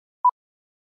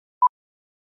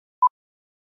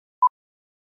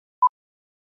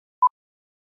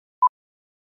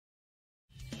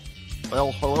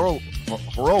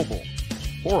Horrible.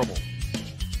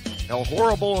 El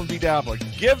Horrible and Bedabbler.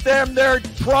 Give them their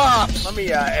props. Let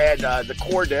me add the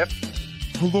core diff.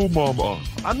 Hello, Mama.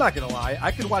 I'm not going to lie.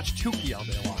 I could watch Tukey all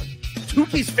day long.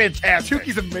 Tukey's fantastic.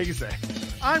 Tukey's amazing.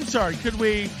 I'm sorry, could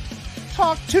we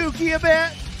talk Tukey a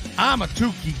bit? I'm a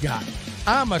Tukey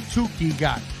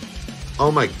guy.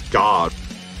 Oh my God.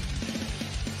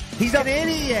 He's an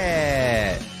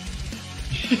idiot.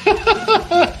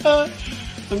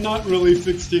 I'm not really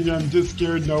 16. I'm just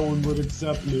scared no one would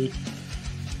accept me.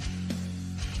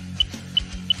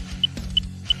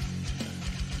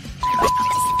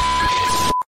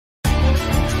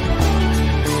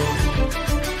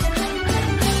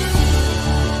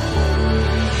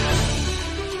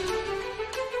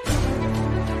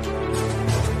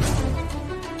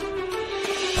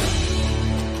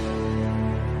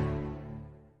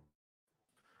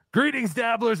 Greetings,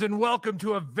 dabblers, and welcome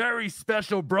to a very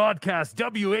special broadcast,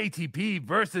 WATP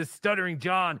versus Stuttering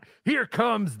John. Here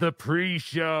comes the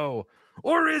pre-show.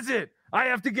 Or is it? I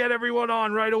have to get everyone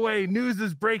on right away. News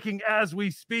is breaking as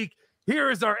we speak.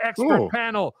 Here is our expert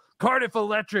panel, Cardiff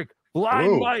Electric,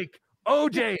 Blind Mike,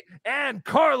 OJ, and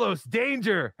Carlos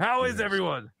Danger. How is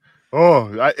everyone?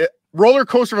 Roller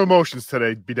coaster of emotions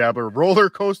today, Bedabbler. Roller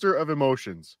coaster of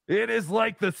emotions. It is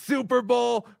like the Super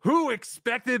Bowl. Who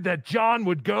expected that John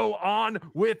would go on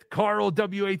with Carl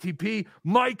WATP?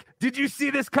 Mike, did you see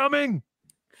this coming?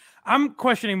 I'm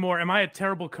questioning more. Am I a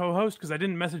terrible co-host? Because I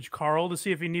didn't message Carl to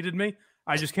see if he needed me.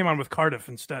 I just came on with Cardiff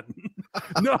instead.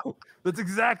 No, that's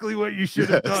exactly what you should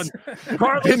have done.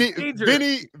 Carlos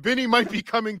Vinny might be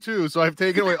coming too, so I've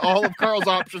taken away all of Carl's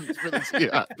options for this year.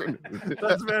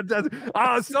 That's fantastic.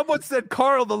 Someone said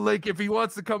Carl the link if he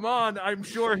wants to come on. I'm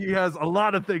sure he has a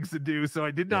lot of things to do, so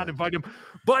I did not invite him.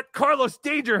 But Carlos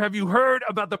Danger, have you heard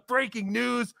about the breaking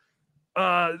news?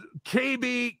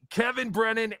 KB, Kevin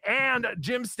Brennan, and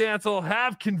Jim Stansel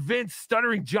have convinced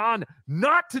Stuttering John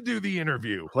not to do the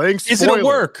interview. Is it a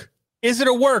work? Is it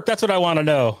a work? That's what I want to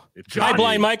know. Hi,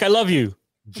 Blind Mike. I love you.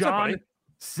 John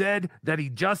said that he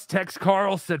just texted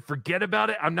Carl, said, forget about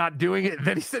it. I'm not doing it.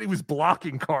 Then he said he was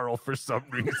blocking Carl for some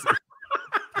reason.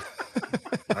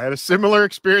 I had a similar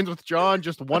experience with John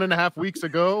just 1.5 weeks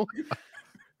ago.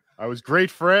 I was great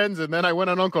friends, and then I went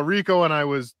on Uncle Rico, and I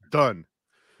was done.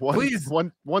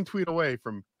 One tweet away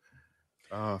from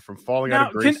falling out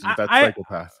of grace with that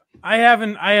psychopath.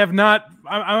 I'm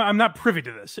not privy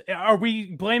to this. Are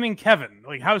we blaming Kevin?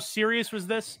 Like, how serious was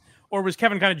this? Or was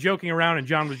Kevin kind of joking around and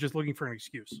John was just looking for an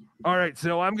excuse? All right,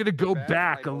 so I'm going to go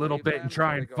back a little bit and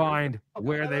try and find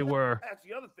where they were.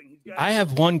 I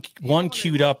have one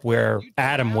queued up where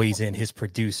Adam weighs in, his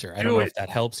producer. I don't know if that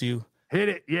helps you. Hit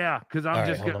it, yeah, because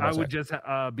I would just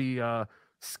be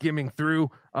skimming through.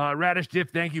 Radish Diff,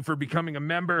 thank you for becoming a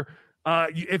member.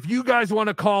 If you guys want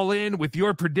to call in with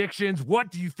your predictions, what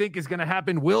do you think is going to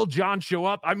happen? Will John show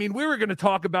up? I mean, we were going to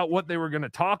talk about what they were going to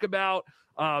talk about,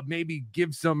 maybe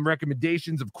give some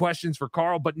recommendations of questions for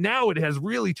Carl, but now it has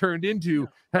really turned into,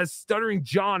 has Stuttering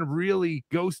John really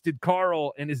ghosted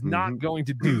Carl and is not going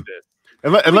to do this?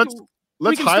 And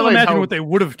let's highlight imagine what they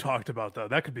would have talked about, though.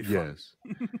 That could be fun. Yes.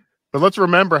 But let's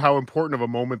remember how important of a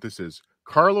moment this is.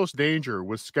 Carlos Danger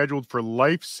was scheduled for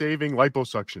life-saving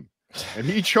liposuction, and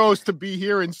he chose to be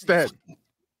here instead.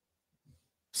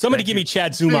 Somebody give me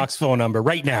Chad Zumach's phone number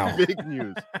right now. Big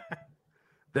news.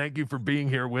 Thank you for being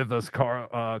here with us,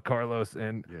 Carlos,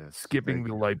 and skipping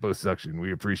the liposuction.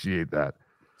 We appreciate that.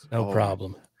 No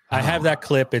problem. I have that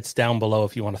clip. It's down below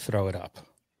if you want to throw it up.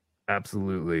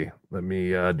 Absolutely. Let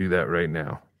me do that right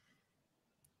now.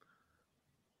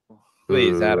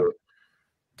 Please, Adam.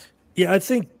 Yeah, I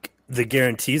think the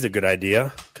guarantee is a good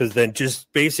idea because then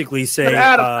just basically say,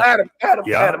 Adam.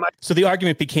 So the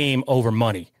argument became over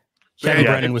money. Kevin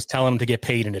Brennan was telling him to get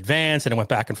paid in advance, and it went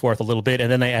back and forth a little bit, and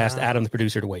then they asked Adam, the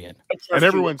producer, to weigh in. And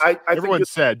everyone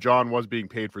said John was being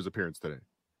paid for his appearance today.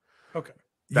 Okay.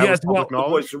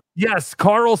 Yes,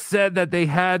 Carl said that they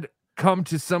had come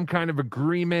to some kind of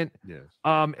agreement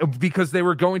because they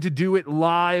were going to do it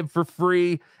live for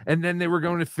free, and then they were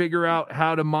going to figure out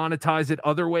how to monetize it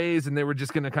other ways, and they were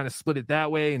just going to kind of split it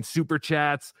that way in super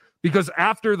chats, because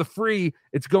after the free,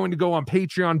 it's going to go on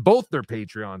Patreon, both their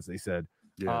Patreons, they said.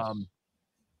 Yes.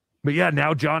 But yeah,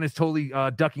 now John is totally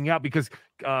ducking out because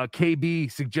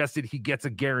KB suggested he gets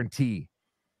a guarantee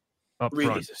up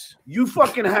front. You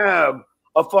fucking have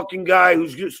a fucking guy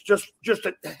who's just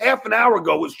a half an hour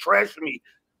ago was trashing me.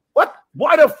 What?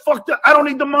 Why the fuck? I don't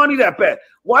need the money that bad.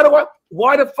 Why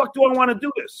the fuck do I want to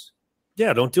do this?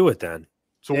 Yeah, don't do it then.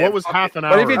 So what was half an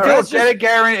hour? But if you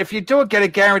do get a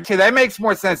guarantee, that makes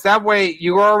more sense. That way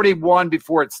you already won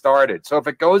before it started. So if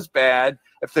it goes bad,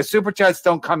 If the super chats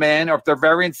don't come in, or if they're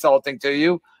very insulting to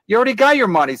you, you already got your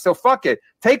money. So fuck it.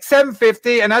 Take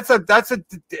 $7.50, and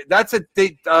that's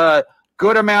a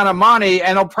good amount of money,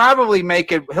 and he'll probably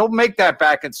make it. He'll make that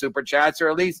back in super chats, or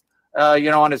at least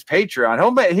on his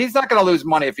Patreon. He's not going to lose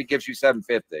money if he gives you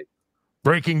 $7.50.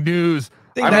 Breaking news.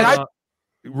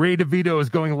 Ray DeVito is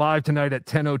going live tonight at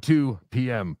 10:02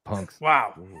 p.m. Punks.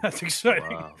 Wow, that's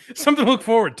exciting. Wow. Something to look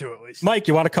forward to, at least. Mike,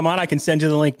 you want to come on? I can send you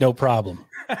the link, no problem,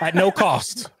 at no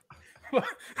cost.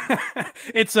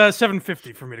 It's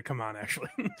 $7.50 for me to come on, actually.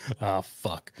 Oh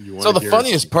fuck! So the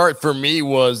funniest part for me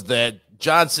was that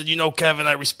John said, Kevin,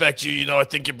 I respect you. I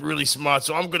think you're really smart,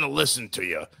 so I'm going to listen to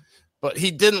you. But he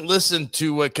didn't listen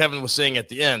to what Kevin was saying at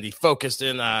the end. He focused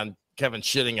in on Kevin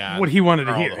shitting on what he wanted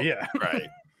to hear. Yeah, right.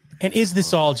 And is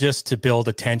this all just to build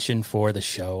attention for the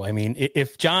show? I mean,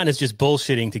 if John is just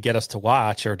bullshitting to get us to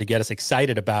watch or to get us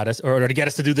excited about us or to get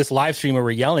us to do this live stream where we're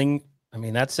yelling, I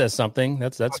mean, that says something.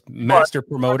 That's master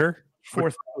promoter.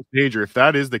 Fourth major. If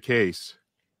that is the case,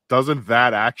 doesn't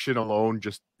that action alone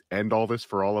just end all this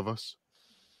for all of us?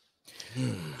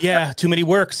 Yeah, too many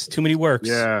works.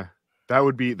 Yeah, that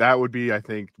would be. I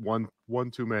think one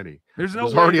too many. There's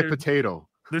already a potato.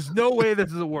 There's no way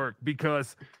this will work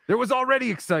because there was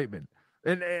already excitement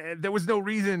and there was no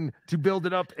reason to build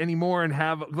it up anymore and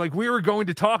have we were going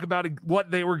to talk about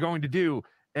what they were going to do.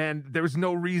 And there was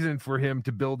no reason for him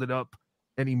to build it up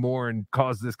anymore and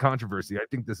cause this controversy. I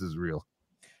think this is real.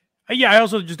 Yeah, I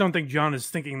also just don't think John is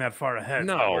thinking that far ahead.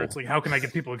 No. Where it's how can I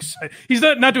get people excited? He's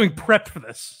not doing prep for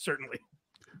this, certainly.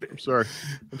 I'm sorry.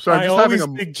 I always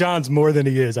think John's more than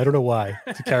he is. I don't know why.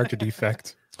 It's a character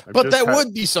defect. But that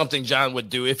would be something John would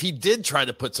do if he did try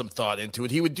to put some thought into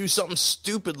it. He would do something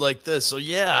stupid like this. So,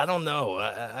 yeah, I don't know.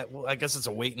 I guess it's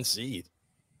a wait and see.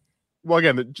 Well,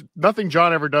 again, nothing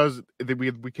John ever does that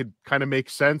we could kind of make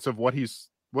sense of what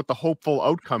the hopeful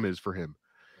outcome is for him.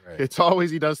 Right. It's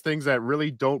always he does things that really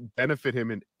don't benefit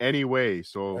him in any way.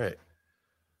 So right.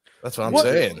 That's what I'm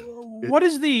saying. What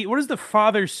is the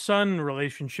father-son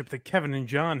relationship that Kevin and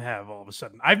John have all of a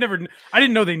sudden? I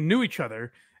didn't know they knew each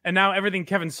other. And now everything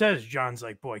Kevin says, John's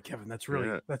like, boy, Kevin, it's really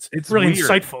weird.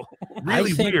 insightful.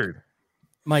 Really weird.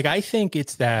 Mike, I think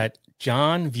it's that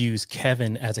John views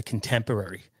Kevin as a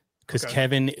contemporary because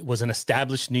Kevin was an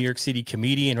established New York City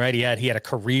comedian, right? He had a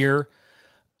career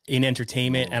in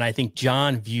entertainment. And I think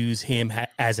John views him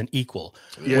as an equal,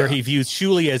 where he views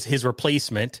Shuley as his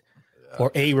replacement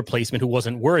or a replacement who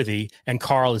wasn't worthy. And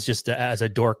Carl is just as a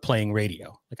dork playing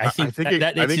radio. I think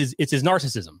it's his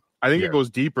narcissism. I think it goes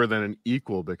deeper than an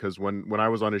equal because when I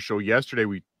was on his show yesterday,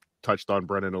 we touched on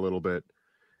Brennan a little bit,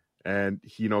 and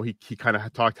he kind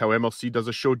of talked how MLC does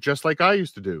a show just like I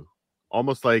used to do,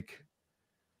 almost like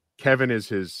Kevin is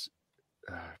his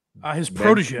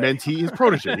protege, mentee, his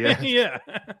protege. Yeah, yeah.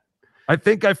 I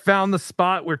think I found the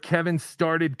spot where Kevin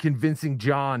started convincing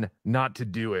John not to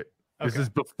do it. This is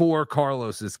before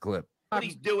Carlos's clip.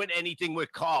 Nobody's doing anything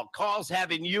with Carl. Carl's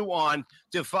having you on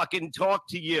to fucking talk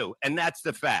to you, and that's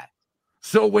the fact.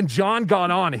 So when John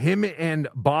got on, him and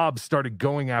Bob started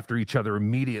going after each other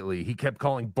immediately. He kept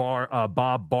calling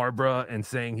Bob Barbara and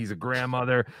saying he's a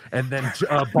grandmother. And then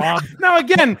Bob... Now,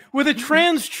 again, with a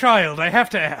trans child, I have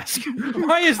to ask,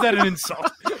 why is that an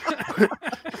insult?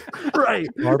 Right.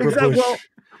 Exactly. Well,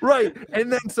 right.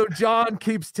 And then so John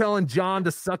keeps telling John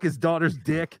to suck his daughter's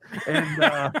dick.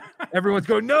 And everyone's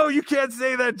going, no, you can't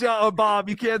say that, Bob.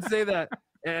 You can't say that.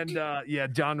 And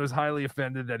John was highly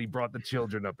offended that he brought the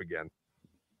children up again.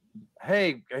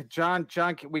 Hey, John,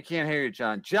 we can't hear you,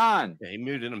 John. John, he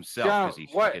muted himself.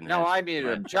 John, I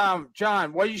muted him.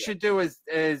 John, what you should do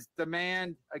is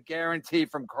demand a guarantee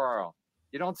from Carl.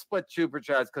 You don't split super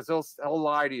chats because he'll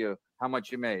lie to you how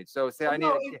much you made. So say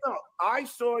I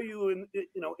saw you in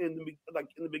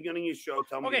the beginning of your show.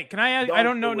 Tell me. Okay, can I add? I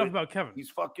don't know enough about Kevin.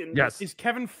 He's fucking. Yes. Is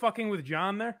Kevin fucking with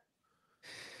John there?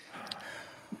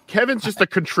 Kevin's just a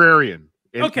contrarian.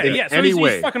 So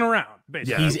he's fucking around,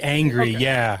 basically. He's angry,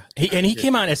 He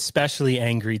came out especially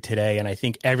angry today, and I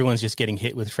think everyone's just getting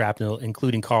hit with shrapnel,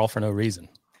 including Carl, for no reason.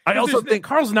 I also think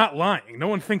Carl's not lying. No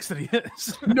one thinks that he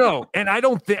is. No, and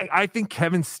I think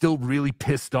Kevin's still really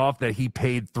pissed off that he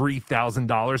paid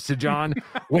 $3,000 to John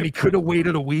when he could have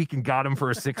waited a week and got him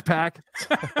for a 6-pack.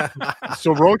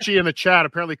 So Rochi in the chat,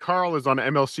 apparently Carl is on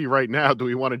MLC right now. Do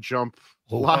we want to jump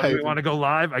live? Do we want to go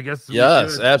live? I guess.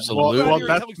 Yes, absolutely. Well,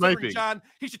 that's sniping. John,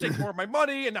 he should take more of my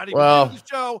money and not even do the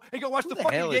show and go watch the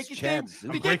fucking Yankees game.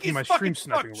 The Yankees fucking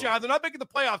suck, John. They're not making the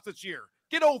playoffs this year.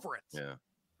 Get over it. Yeah.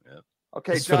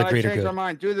 Okay, John, I changed my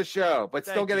mind. Do the show, but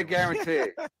still get a guarantee.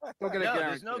 Still get a guarantee.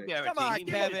 There's no guarantee. Come on,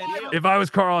 Kevin. If I was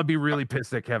Carl, I'd be really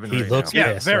pissed at Kevin. He right looks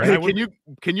now. pissed. Hey, Right?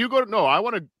 can you go to? No, I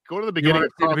want to go to the You beginning. want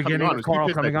Of to see the beginning of Carl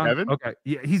coming on? Kevin? Okay,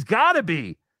 yeah, he's got to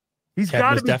be. He's Kevin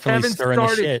got was to be. definitely Kevin stirring the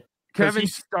started. shit. Kevin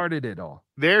started it all.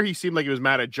 There, he seemed like he was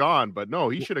mad at John, but no,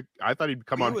 he should have. I thought he'd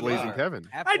come on would blazing lie. Kevin.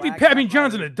 I'd be. I mean,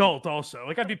 John's an adult, also.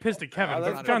 Like, I'd be pissed at Kevin,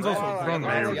 but John's also a grown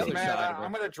man.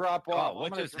 I'm gonna drop off.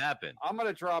 What just happened? I'm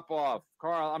gonna drop off,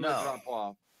 Carl. I'm gonna drop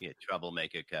off. You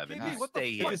troublemaker, Kevin. KB, what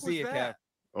Stay the fuck here. was that?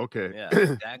 Okay. Yeah,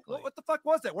 exactly. What the fuck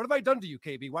was that? What have I done to you,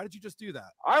 KB? Why did you just do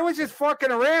that? I was just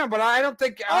fucking around, but I don't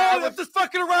think. I'm just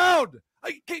fucking around.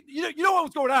 You know what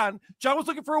was going on? John was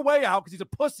looking for a way out because he's a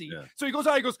pussy. Yeah. So he goes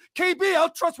out. He goes, KB,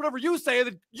 I'll trust whatever you say. And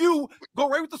then you go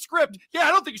right with the script. Yeah, I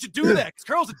don't think you should do that because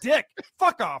Carl's a dick.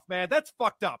 Fuck off, man. That's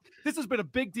fucked up. This has been a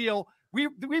big deal. We've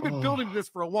been building this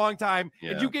for a long time,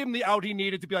 and you gave him the out he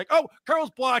needed to be like, oh,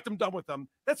 Carl's blocked. I'm done with him.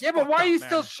 That's but why are you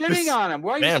still shitting on him?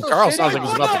 Why are you still Carl shitting sounds like on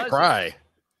he's him? about to cry.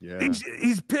 Yeah.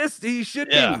 He's pissed. He should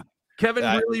Yeah. be. Kevin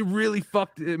Yeah. really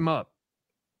fucked him up.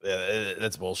 Yeah,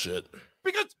 that's bullshit.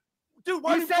 Because, dude,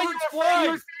 why You do say birds you're-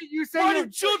 fly? you say Why you're- do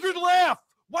children laugh?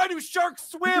 Why do sharks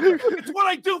swim? It's what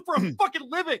I do for a fucking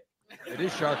living. It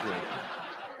is Shark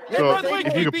Week. So, By the way, if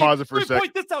you KB, could pause it for a let me sec.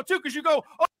 point this out too, because you go,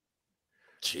 oh,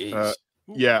 Jeez.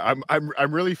 Yeah,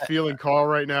 I'm really feeling Carl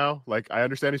right now. Like, I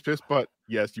understand he's pissed, but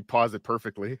yes, you paused it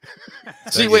perfectly.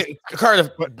 See, wait, Cardiff,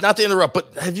 not to interrupt,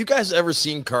 but have you guys ever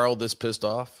seen Carl this pissed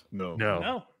off? No.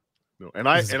 No. And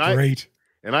I great.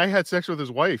 I had sex with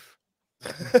his wife.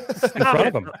 In front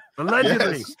of him.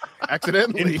 Allegedly. Yes,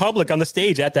 accidentally. In public on the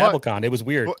stage at the AppleCon. It was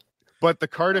weird. But the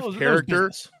Cardiff That was character,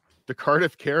 business. the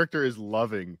Cardiff character is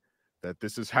loving that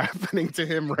this is happening to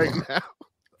him right now.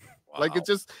 Like it's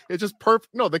just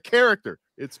perfect. No, the character.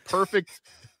 It's perfect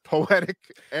poetic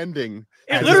ending.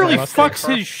 It literally fucks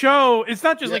his show. It's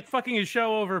not just like fucking his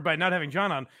show over by not having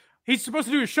John on. He's supposed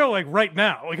to do a show like right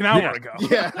now, like an hour ago.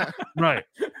 Yeah. Right.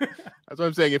 That's what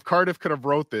I'm saying. If Cardiff could have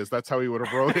wrote this, that's how he would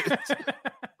have wrote it.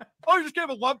 oh, you're just gonna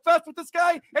have a love fest with this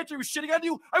guy after he was shitting on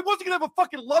you? I wasn't gonna have a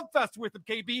fucking love fest with him,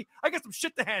 KB. I got some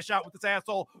shit to hash out with this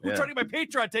asshole who's trying to get my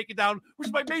Patreon taken down, which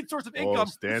is my main source of income.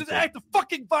 This is an act of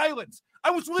fucking violence.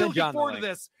 I was really looking forward to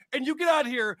this, and you get out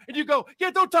here and you go, yeah,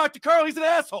 don't talk to Carl. He's an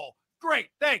asshole. Great,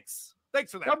 thanks.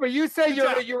 Thanks for that. No, but you say you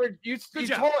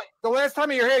told the last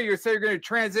time you were here, you said you're going to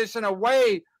transition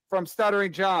away from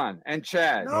Stuttering John and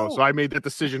Chad. No, so I made that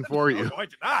decision for you. No, I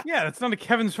did not. Yeah, that's none of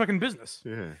Kevin's fucking business.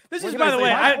 Yeah. This What is, can I by the say?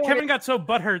 way, My point Kevin got so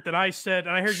butthurt that I said,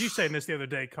 and I heard you saying this the other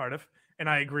day, Cardiff, and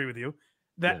I agree with you,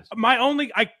 that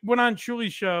I went on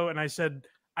Chuli's show and I said,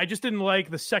 I just didn't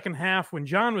like the second half when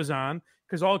John was on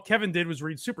because all Kevin did was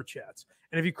read super chats.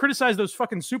 And if you criticize those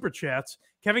fucking super chats,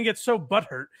 Kevin gets so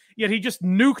butthurt, yet he just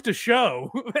nuked a show.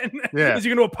 Is he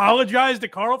going to apologize to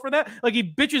Carl for that? Like he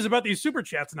bitches about these super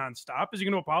chats nonstop. Is he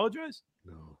going to apologize?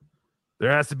 No.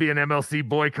 There has to be an MLC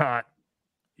boycott.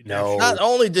 No. Not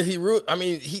only did he ruin, I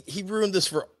mean, he ruined this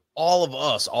for all of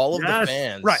us, all of the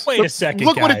fans. Right. Wait a second.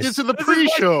 Look guys. what it did to the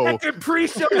pre-show.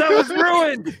 Pre-show that was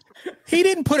ruined. He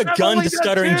didn't put a gun to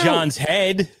Stuttering John's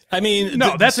head. I mean,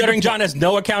 no, that's Stuttering John has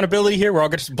no accountability here. We're all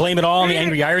going to blame it all on the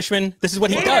angry Irishman. This is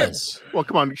what he does. Well,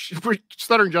 come on.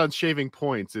 Stuttering John's shaving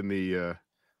points in the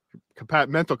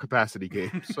mental capacity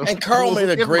game. So and Carl made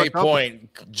a great point.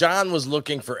 John was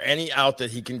looking for any out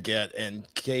that he can get, and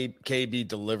KB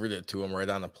delivered it to him right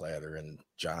on the platter, and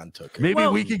John took it. Maybe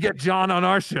we could get John on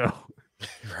our show.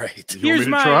 Right. Here's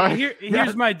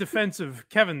my defense of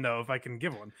Kevin, though, if I can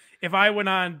give one. If I went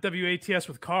on WATS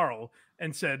with Carl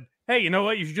and said, "Hey, you know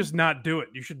what? You should just not do it.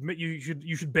 You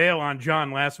should bail on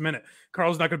John last minute."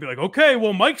 Carl's not going to be like, "Okay,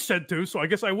 well, Mike said to, so I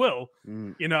guess I will."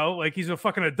 You know, like he's a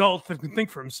fucking adult that can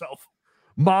think for himself.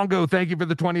 Mongo, thank you for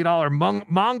the $20.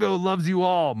 Mongo loves you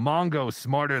all. Mongo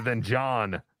smarter than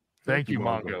John. Thank you,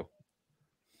 Mongo.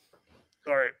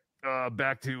 All right,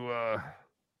 back to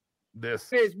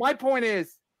this. My point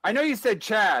is, I know you said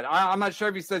Chad. I'm not sure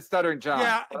if you said Stuttering John.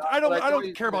 Yeah, I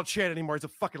don't care about Chad anymore. He's a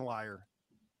fucking liar.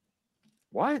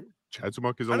 What? Chad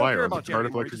Sumuk is a I don't liar. care on the about Chad Cardiff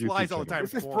anymore. He Electric just lies YouTube all the time.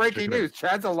 This is breaking news.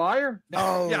 Chad's a liar?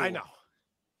 No. Yeah, I know.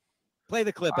 Play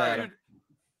the clip, Adam.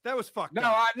 That was fucked No,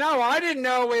 up. I didn't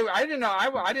know. I didn't know.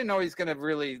 I didn't know he's going to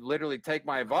really, literally take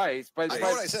my advice. But I know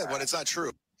what I said, but it's not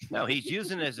true. No, he's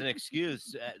using it as an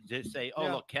excuse to say, "Oh,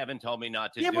 look, Kevin told me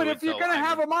not to." Yeah, do but it, if you're so going to I'm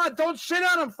have him on, don't shit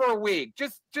on him for a week.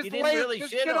 Just He didn't really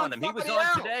just shit on him. He was somebody on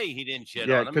else. today. He didn't shit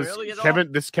Yeah, on him because really at all.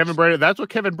 Kevin Brennan, that's what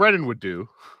Kevin Brennan would do.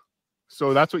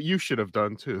 So that's what you should have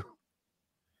done too.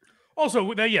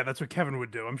 Also, yeah, that's what Kevin would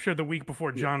do. I'm sure the week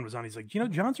before John was on, he's like,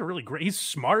 John's a really great. He's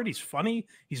smart. He's funny.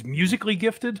 He's musically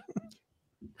gifted.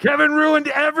 Kevin ruined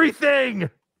everything.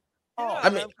 I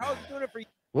mean, Carl's doing it for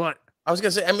what? I was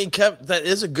gonna say, I mean, Kev, that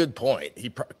is a good point.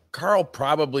 Carl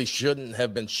probably shouldn't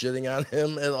have been shitting on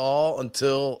him at all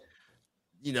until,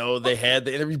 they had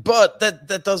the interview. But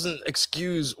that doesn't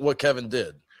excuse what Kevin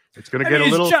did. It's gonna get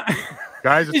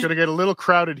guys. It's gonna get a little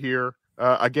crowded here.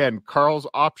 Again, Carl's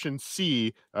option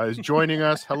C is joining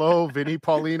us. Hello, Vinny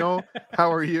Paulino.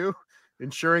 How are you?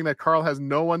 Ensuring that Carl has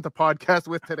no one to podcast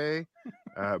with today.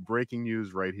 Breaking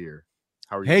news right here.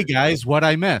 How are you? Hey guys, what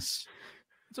I miss?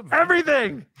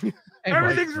 Everything.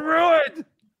 Everything's ruined.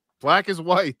 Black is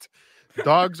white.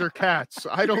 Dogs are cats.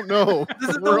 I don't know.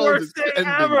 This is the worst day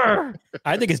ever.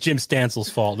 I think it's Jim Stansel's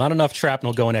fault. Not enough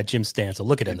shrapnel going at Jim Stansel.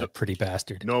 Look at him, that pretty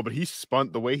bastard. No, but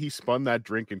the way he spun that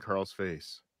drink in Carl's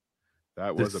face.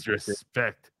 That was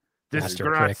disrespect.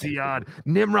 Disgraziad.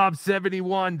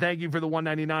 Nimrob71, thank you for the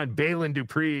 199. Balin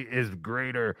Dupree is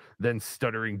greater than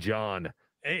Stuttering John.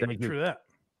 Hey, true that.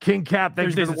 King Cap,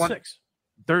 thank you for the 6.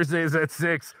 Thursdays at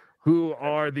 6. Who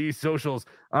are these socials?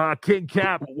 King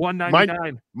Cap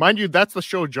 199. Mind you, that's the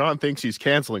show John thinks he's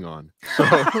canceling on. So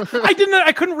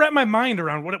I couldn't wrap my mind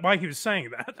around why he was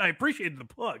saying that. I appreciated the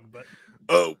plug, but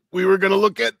we were gonna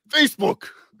look at Facebook.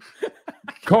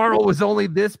 Carl was only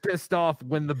this pissed off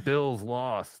when the Bills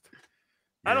lost.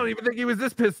 I don't even think he was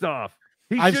this pissed off.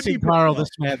 I've seen Carl this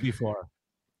mad before.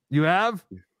 You have?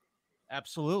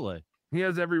 Absolutely. He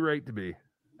has every right to be.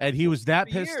 And he was that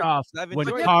pissed off when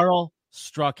Carl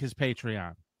struck his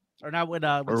Patreon. Or not when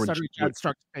Stuttering John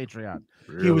struck his Patreon.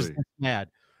 Really? He was mad.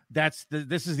 This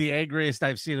is the angriest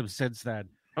I've seen him since then.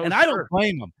 And I sure. don't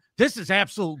blame him. This is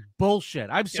absolute bullshit.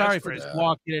 I'm sorry for just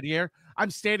walking in here.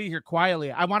 I'm standing here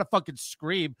quietly. I want to fucking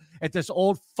scream at this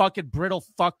old fucking brittle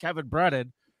fuck Kevin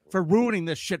Brennan for ruining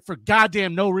this shit for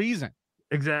goddamn no reason.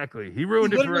 Exactly. He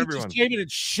ruined it for everyone. Just came in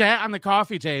and shat on the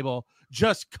coffee table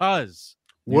just cuz.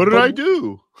 What did I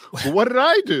do? What did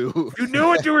I do? You knew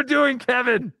what you were doing,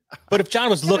 Kevin. But if John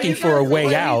was looking for a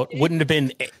way out, it would have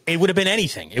been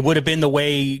anything. It would have been the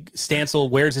way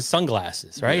Stansel wears his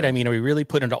sunglasses, right? Yeah. I mean, are we really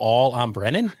putting it all on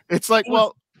Brennan? It's like,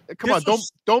 well, come on,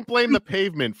 don't blame the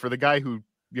pavement for the guy who,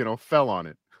 fell on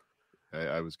it.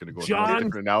 I was going to go with a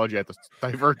different analogy. I had to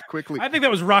divert quickly. I think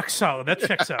that was rock solid. That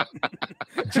checks out.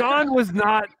 John was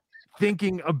not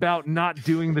thinking about not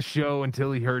doing the show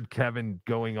until he heard Kevin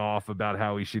going off about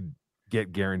how he should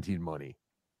get guaranteed money.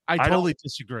 I totally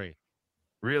disagree.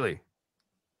 Really?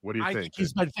 What do you think? I think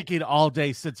he's been thinking all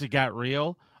day since it got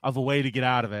real of a way to get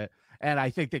out of it. And I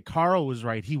think that Carl was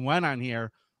right. He went on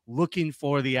here looking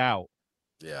for the out.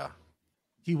 Yeah.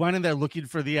 He went in there looking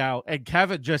for the out. And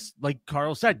Kevin, just like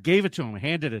Carl said, gave it to him,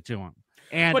 handed it to him.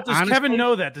 And but does Kevin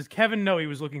know that? Does Kevin know he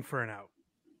was looking for an out?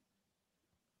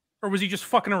 Or was he just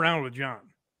fucking around with John?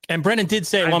 And Brennan did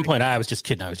say at one point, I was just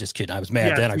kidding. I was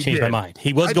mad then. I changed my mind.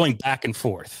 He was going back and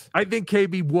forth. I think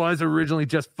KB was originally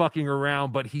just fucking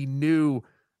around, but he knew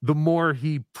the more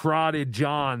he prodded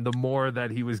John, the more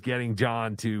that he was getting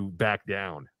John to back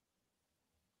down.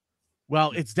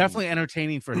 Well, it's definitely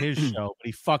entertaining for his show, but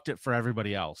he fucked it for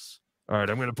everybody else. All right,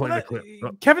 I'm going to play the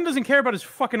clip. Kevin doesn't care about his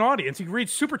fucking audience. He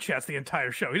reads super chats the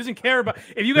entire show. He doesn't care about.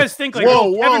 If you guys think like,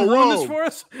 Kevin ruined this for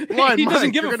us, he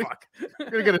doesn't give a fuck.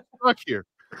 You're gonna get a truck here.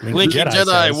 Blinky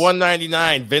Jedi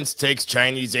 199. Vince takes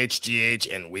Chinese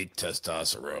HGH and weak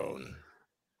testosterone.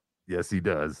 Yes, he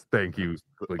does. Thank you.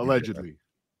 Allegedly.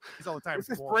 He's all the time. This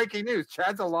is breaking news.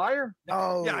 Chad's a liar.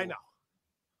 No. Yeah, I know.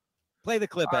 Play the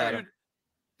clip, Adam.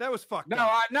 That was fucked.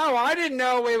 I didn't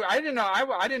know.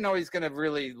 I didn't know he's going to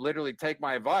really, literally take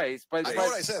my advice. But I know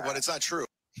what I said, but it's not true.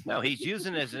 No, he's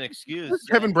using it as an excuse.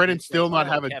 Kevin Brennan still not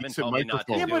have a decent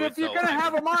microphone. Yeah, but if you're going to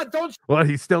have him on, don't. Well,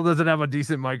 he still doesn't have a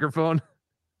decent microphone.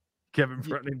 Kevin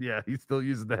Brennan, yeah, he's still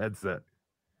using the headset.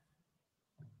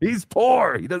 He's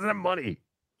poor. He doesn't have money.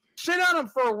 Shit on him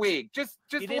for a week. Just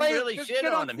he didn't really shit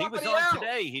on him. He was on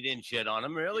today. He didn't shit on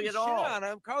him really at all. Shit on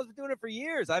him. Carl's been doing it for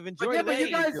years. I've enjoyed it. But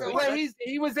you guys,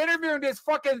 he was interviewing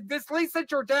this Lisa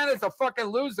Jordan is a fucking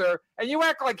loser, and you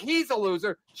act like he's a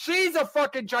loser. She's a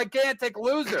fucking gigantic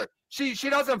loser. She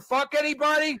doesn't fuck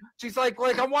anybody. She's like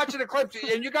I'm watching the clip,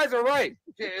 and you guys are right.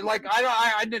 Like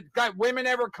I got women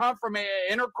ever come from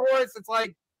intercourse. It's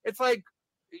like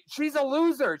she's a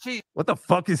loser. What the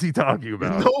fuck is he talking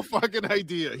about? No fucking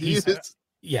idea. He's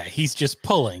just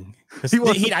pulling.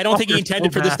 I don't think he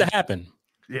intended for this to happen.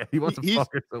 Yeah, he wants to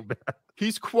fuck her so bad.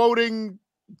 He's quoting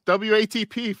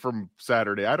WATP from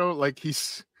Saturday. I don't like.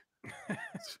 It's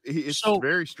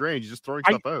very strange. He's just throwing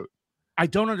stuff out. I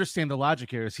don't understand the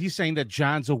logic here. Is he saying that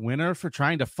John's a winner for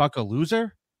trying to fuck a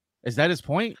loser? Is that his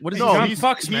point? What is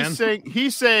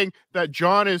he's saying that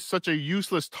John is such a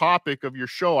useless topic of your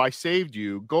show. I saved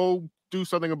you. Go do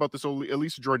something about this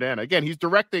Elisa Jordana. Again, he's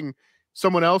directing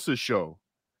someone else's show.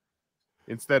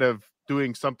 instead of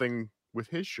doing something with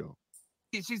his show.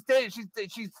 She's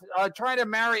trying to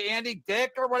marry Andy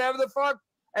Dick or whatever the fuck,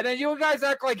 and then you guys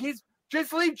act like he's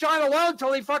just leave John alone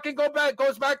till he fucking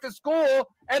goes back to school,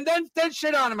 and then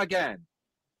shit on him again.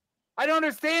 I don't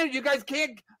understand. You guys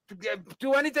can't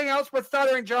do anything else but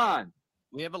Stuttering John.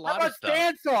 We have a lot of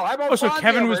stuff. So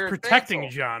Kevin was protecting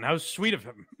John. How sweet of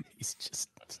him. He's just.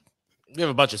 We have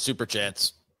a bunch of super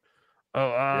chats.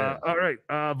 Oh, all right.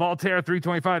 Voltaire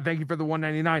 325. Thank you for the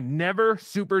 199. Never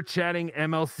super chatting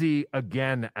MLC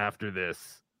again after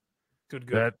this. Good.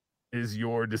 That is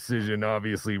your decision,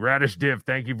 obviously. Radish Div,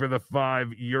 thank you for the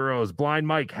 €5. Blind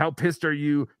Mike, how pissed are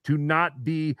you to not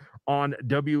be on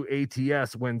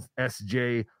WATS when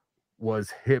SJ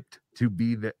was hipped to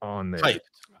be on there? Hyped.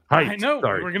 I know.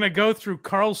 Sorry. We're gonna go through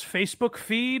Carl's Facebook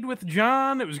feed with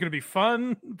John. It was gonna be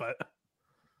fun, but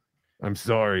I'm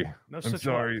sorry. No I'm such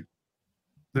sorry.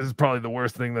 This is probably the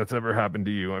worst thing that's ever happened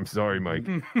to you. I'm sorry, Mike.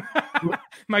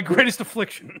 My greatest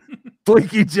affliction.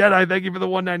 Blinky Jedi, thank you for the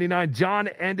 199. John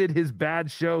ended his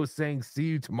bad show saying, "See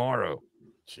you tomorrow."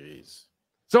 Jeez.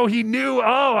 So he knew. Oh,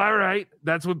 all right.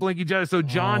 That's what Blinky Jedi. So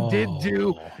John did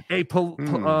do a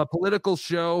political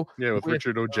show. Yeah, with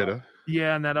Richard Ojeda.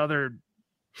 Yeah, and that other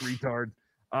retard.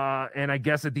 And I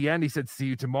guess at the end he said, "See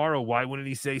you tomorrow." Why wouldn't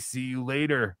he say "See you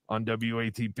later" on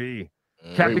WATP?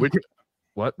 Wait,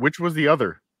 What? Which was the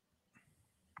other?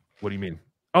 What do you mean?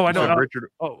 Oh, I know. Richard.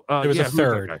 There was a who's that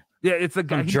third. guy? Yeah, it's the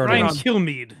guy. Ryan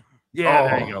Kilmeade.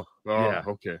 Yeah, there you go. Oh, Yeah.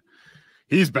 okay.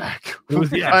 He's back. Yeah.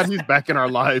 Glad he's back in our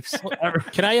lives.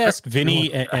 Can I ask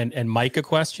Vinny and Mike a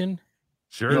question?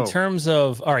 Sure. In terms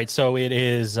of, all right, so it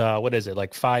is, what is it,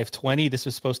 like 5:20? This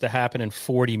was supposed to happen in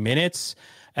 40 minutes.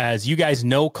 As you guys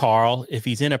know, Carl, if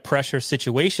he's in a pressure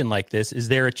situation like this, is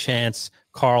there a chance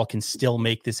Carl can still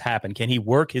make this happen? Can he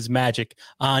work his magic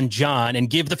on John and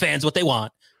give the fans what they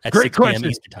want at 6 p.m.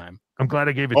 Eastern time? I'm glad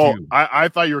I gave it to you. I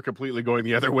thought you were completely going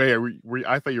the other way.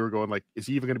 I thought you were going like, is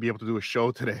he even going to be able to do a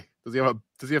show today? Does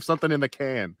he have something in the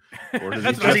can? Or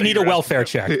does he need a welfare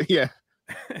check? Yeah.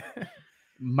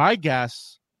 My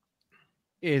guess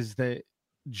is that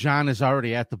John is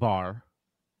already at the bar.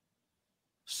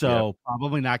 So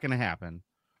probably not going to happen.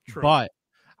 True. But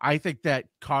I think that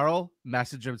Carl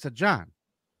messaged him and said, "John,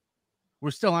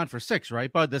 we're still on for 6,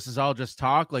 right, bud? This is all just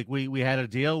talk. Like we had a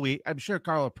deal. I'm sure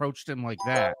Carl approached him like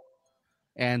that.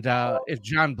 And if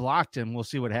John blocked him, we'll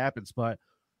see what happens. But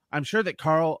I'm sure that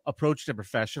Carl approached him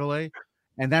professionally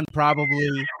and then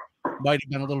probably might have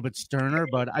been a little bit sterner.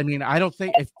 But I mean, I don't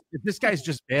think if this guy's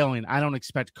just bailing, I don't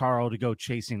expect Carl to go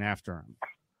chasing after him.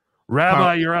 Rabbi,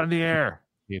 Carl, you're on the air.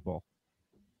 People.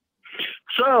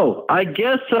 So I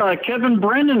guess Kevin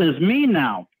Brennan is me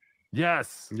now.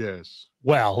 Yes. Yes.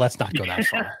 Well, let's not go that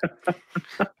far.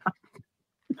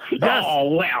 Yes.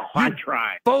 Oh, well, I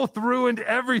tried. Both ruined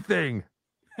everything.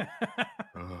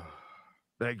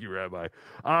 Thank you, Rabbi.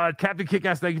 Captain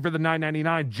Kickass, thank you for the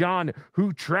 $9.99. John,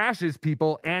 who trashes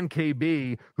people, and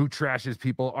KB, who trashes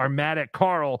people, are mad at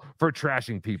Carl for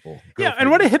trashing people.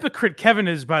 And what a hypocrite Kevin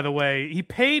is, by the way. He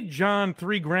paid John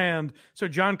 $3,000 so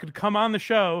John could come on the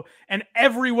show, and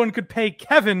everyone could pay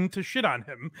Kevin to shit on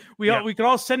him. We could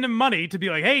all send him money to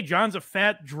be like, "Hey, John's a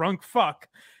fat drunk fuck,"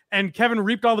 and Kevin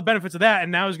reaped all the benefits of that,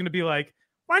 and now he's going to be like,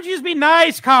 "Why don't you just be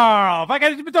nice, Carl?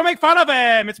 Don't make fun of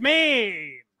him. It's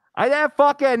me." I didn't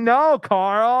fucking know,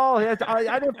 Carl.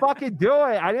 I didn't fucking do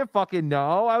it. I didn't fucking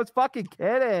know. I was fucking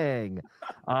kidding.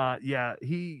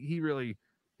 He really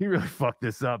fucked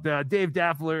this up. Dave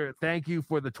Daffler, thank you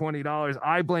for the $20.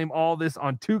 I blame all this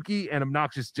on Tukey and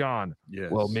Obnoxious John.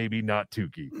 Yes. Well, maybe not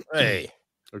Tukey. Hey.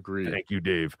 Agreed. Thank you,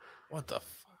 Dave. What the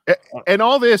and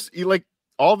all this,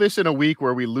 all this in a week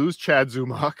where we lose Chad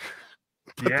Zumach.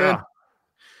 But then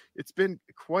it's been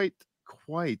quite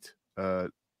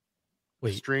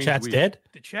Wait, strange Chad's week. dead?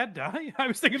 Did Chad die? I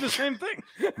was thinking the same thing.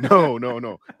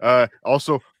 No.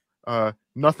 Also,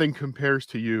 nothing compares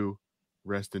to you.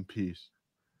 Rest in peace,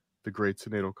 the great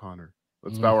Sinead O'Connor.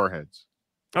 Let's bow our heads.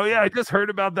 Oh yeah, I just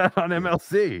heard about that on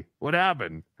MLC. What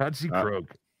happened? How'd she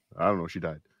croak? I don't know. She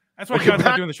died. That's why John's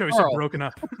not doing the show. He's so broken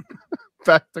up.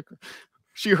 Back to,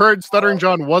 she heard Stuttering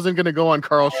John wasn't going to go on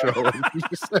Carl's show. And he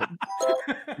just said,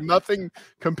 nothing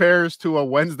compares to a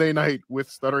Wednesday night with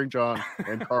Stuttering John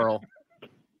and Carl.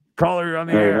 Caller, you're on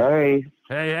the air.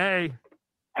 Hey.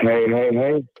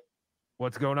 Hey.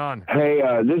 What's going on? Hey,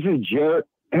 this is Jared.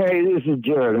 Hey, this is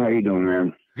Jared. How you doing,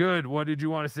 man? Good. What did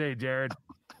you want to say, Jared?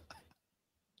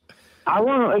 I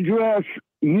want to address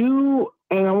you,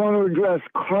 and I want to address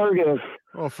Cardiff.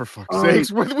 Oh, for fuck's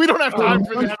sakes. We don't have time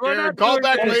for this, Jared. Call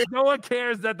back later. No one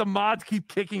cares that the mods keep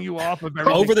kicking you off of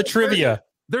everything. Over the trivia.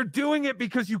 They're doing it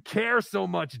because you care so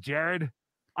much, Jared.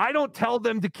 I don't tell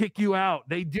them to kick you out.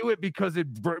 They do it because it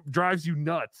drives you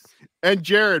nuts. And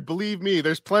Jared, believe me,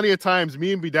 there's plenty of times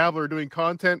me and Bedabbler are doing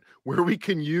content where we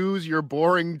can use your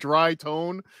boring, dry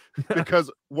tone because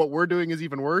what we're doing is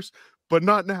even worse, but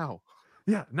not now.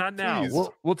 Yeah, not now. Please.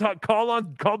 We'll talk.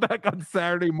 Call back on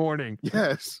Saturday morning.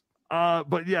 Yes.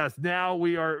 But yes, now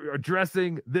we are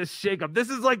addressing this shakeup. This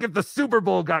is like if the Super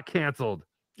Bowl got canceled.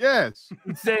 Yes.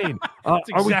 Insane. It's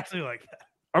exactly like that.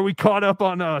 Are we caught up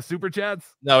on super chats?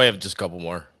 No, we have just a couple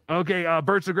more. Okay,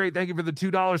 Birch the Great, thank you for the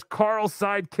 $2. Carl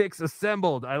Sidekicks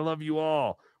assembled. I love you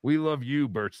all. We love you,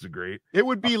 Birch the Great. It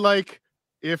would be like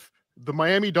if the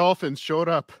Miami Dolphins showed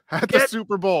up at the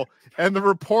Super Bowl and the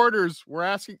reporters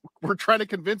were trying to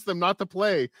convince them not to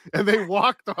play, and they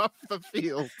walked off the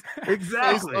field.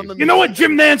 Exactly. You know what,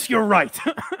 Jim Nance? You're right.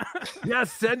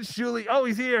 Yes, send Shuli. Oh,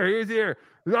 he's here. He's here.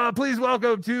 Please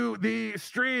welcome to the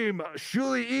stream,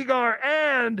 Shuli Egar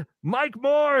and Mike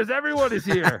Moores. Everyone is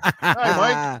here.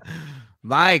 Hi, Mike.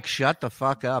 Mike, shut the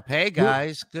fuck up. Hey,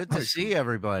 guys. Good to see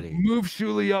everybody. Move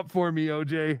Shuli up for me,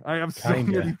 OJ. I have so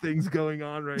Kinda. many things going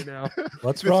on right now.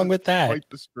 What's wrong with that? Quite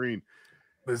the screen.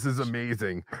 This is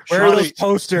amazing. Where are those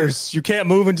posters? You can't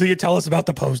move until you tell us about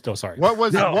the post. Oh, sorry. What were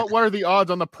the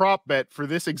odds on the prop bet for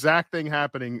this exact thing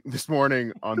happening this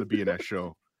morning on the BNS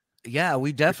show? Yeah,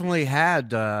 we definitely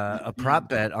had a prop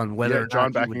bet on whether or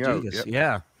John not he would backing do out. this.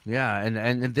 Yep. Yeah.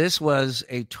 And this was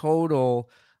a total.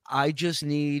 I just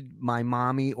need my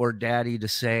mommy or daddy to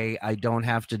say I don't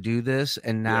have to do this,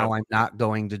 and now I'm not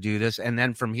going to do this. And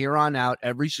then from here on out,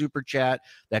 every super chat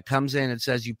that comes in and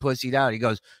says you pussied out, he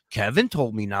goes, Kevin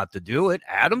told me not to do it.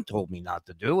 Adam told me not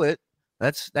to do it.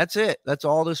 That's it. That's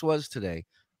all this was today.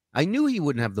 I knew he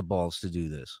wouldn't have the balls to do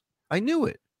this. I knew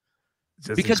it.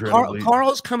 Because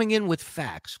Carl's coming in with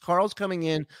facts. Carl's coming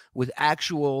in with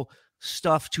actual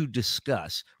stuff to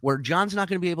discuss, where John's not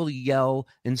going to be able to yell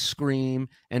and scream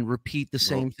and repeat the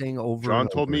same thing over. John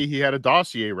told me he had a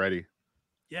dossier ready.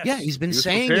 Yes. Yeah, he's been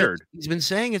saying it. He's been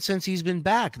saying it since he's been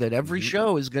back, that every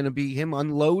show is going to be him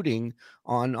unloading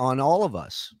on all of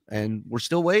us, and we're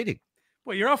still waiting.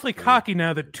 Well, you're awfully cocky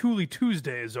now that Thule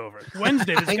Tuesday is over.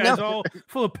 Wednesday, this guy's all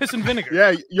full of piss and vinegar.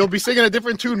 Yeah, you'll be singing a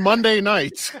different tune Monday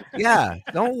nights. Yeah,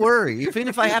 don't worry. Even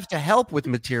if I have to help with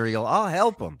material, I'll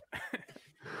help him.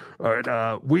 All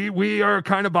right, we are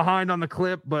kind of behind on the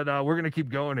clip, but we're gonna keep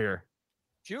going here.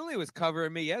 Julie was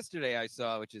covering me yesterday, I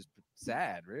saw, which is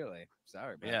sad, really.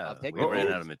 Sorry, man. Yeah, I'll take we ran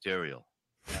out of material.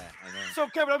 Yeah, I know. So,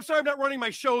 Kevin, I'm sorry I'm not running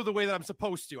my show the way that I'm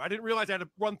supposed to. I didn't realize I had to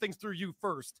run things through you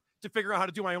first to figure out how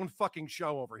to do my own fucking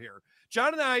show over here.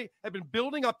 John and I have been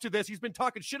building up to this. He's been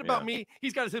talking shit about me.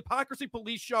 He's got his hypocrisy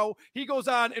police show. He goes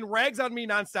on and rags on me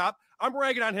nonstop. I'm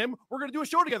ragging on him. We're going to do a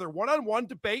show together, one-on-one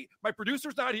debate. My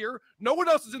producer's not here. No one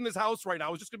else is in this house right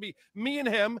now. It's just going to be me and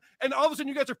him. And all of a sudden,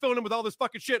 you guys are filling him with all this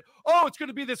fucking shit. Oh, it's going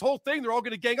to be this whole thing. They're all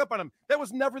going to gang up on him. That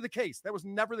was never the case. That was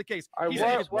never the case.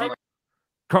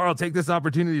 Carl, take this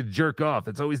opportunity to jerk off.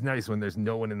 It's always nice when there's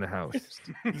no one in the house.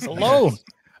 He's alone.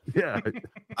 Yeah.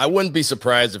 I wouldn't be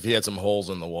surprised if he had some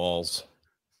holes in the walls.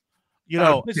 You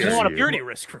know, This is a security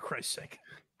risk, for Christ's sake.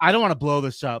 I don't want to blow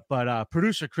this up, but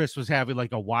producer Chris was having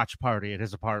like a watch party at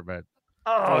his apartment.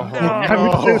 Oh, no.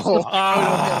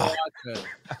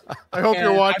 I hope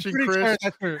you're watching, Chris.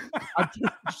 I'm pretty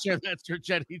sure that's where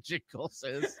Jenny Jingles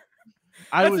is.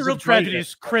 That's the real tragedy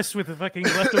is Chris with a fucking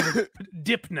leftover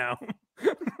dip now.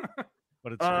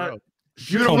 But it's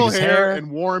beautiful hair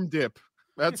and warm dip.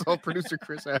 That's all producer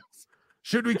Chris has.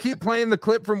 Should we keep playing the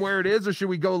clip from where it is, or should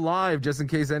we go live just in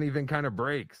case anything kind of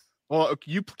breaks? Well,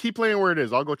 you keep playing where it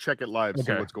is. I'll go check it live,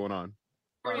 see what's going on.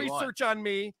 Research on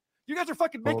me. You guys are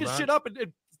fucking making shit up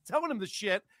and telling him the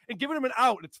shit and giving him an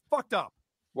out. It's fucked up.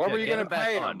 What were you going to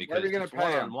pay him? What What are you going to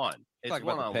pay him? One-on-one. It's Talk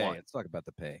about the pay. one-on-one. Let's talk about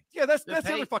the pay. Yeah, that's the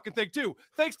other fucking thing too.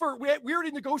 Thanks for we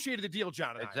already negotiated the deal,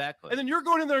 John and I. Exactly. And then you're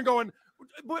going in there and going,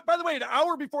 by the way, an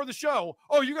hour before the show,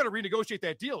 oh, you got to renegotiate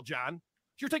that deal, John.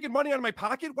 You're taking money out of my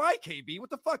pocket. Why, KB?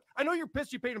 What the fuck? I know you're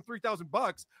pissed. You paid him $3,000,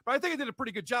 but I think I did a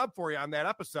pretty good job for you on that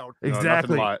episode.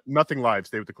 Exactly. No, nothing live.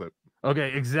 Stay with the clip.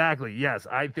 Okay, exactly. Yes,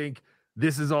 I think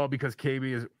this is all because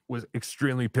KB was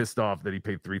extremely pissed off that he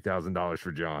paid $3,000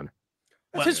 for John.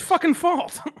 That's his fucking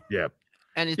fault. Yeah.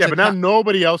 And it's but now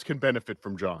nobody else can benefit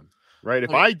from John, right? If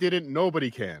I didn't,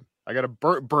 nobody can. I got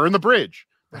to burn the bridge.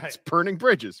 That's burning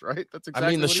bridges, right? That's exactly.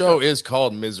 I mean, the show is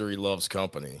called Misery Loves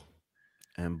Company.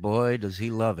 And boy, does he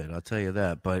love it. I'll tell you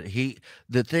that. But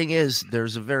the thing is,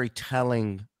 there's a very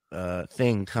telling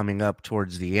thing coming up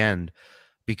towards the end,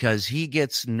 because he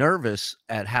gets nervous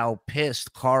at how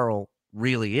pissed Carl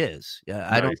really is.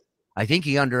 I think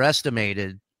he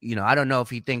underestimated, I don't know if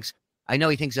he thinks, I know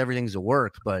he thinks everything's a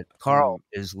work, but Carl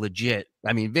is legit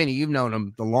I mean, Vinny, you've known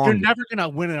him the You're longest. never gonna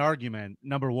win an argument.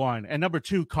 Number one, and number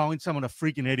two, calling someone a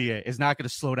freaking idiot is not gonna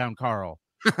slow down Carl.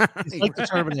 It's like the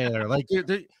Terminator. Like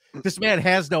this man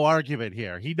has no argument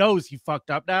here. He knows he fucked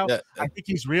up now. Yeah. I think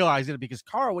he's realizing it because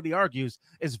Carl, when he argues,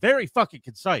 is very fucking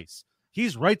concise.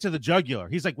 He's right to the jugular.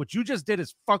 He's like, what you just did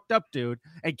is fucked up, dude.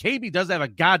 And KB doesn't have a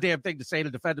goddamn thing to say to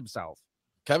defend himself.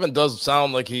 Kevin does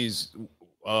sound like he's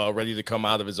ready to come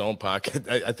out of his own pocket.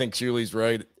 I think Shirley's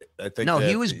right. I think No,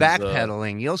 he was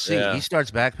backpedaling. You'll see. yeah. He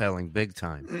starts backpedaling big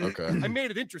time. Okay. I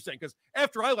made it interesting because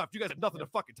after I left, you guys had nothing to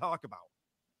fucking talk about.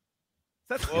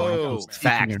 That's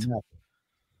fact.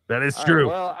 That is All true.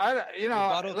 right,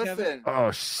 well, listen. Oh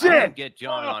I shit! can get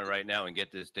John on right now and get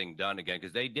this thing done again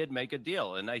because they did make a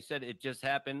deal, and I said it just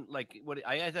happened. Like what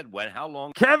I said, when? How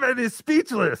long? Kevin is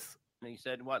speechless. And he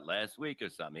said what last week or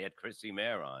something. He had Chrissy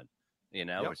Mayer on,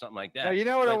 or something like that. No, you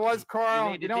know what But it was, he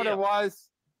Carl? made You the know what it deal. was?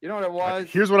 You know what it was?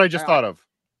 Here's what I just thought of.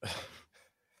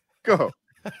 Go.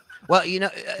 Well,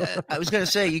 I was going to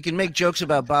say, you can make jokes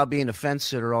about Bob being a fence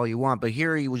sitter all you want, but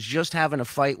here he was just having a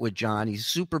fight with John. He's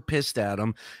super pissed at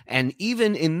him. And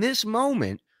even in this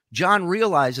moment, John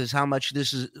realizes how much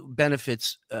this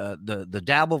benefits the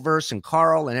Dabbleverse and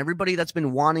Carl and everybody that's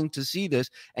been wanting to see this.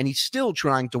 And he's still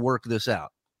trying to work this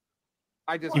out.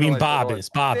 You mean Bob is?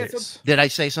 Bob is. Did I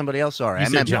say somebody else? Sorry. I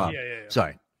meant Bob.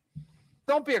 Sorry.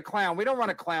 Don't be a clown. We don't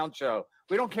run a clown show.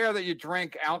 We don't care that you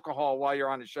drink alcohol while you're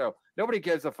on the show. Nobody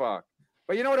gives a fuck.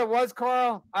 But you know what it was,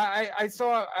 Carl? I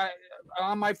saw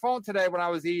on my phone today when I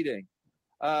was eating.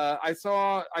 I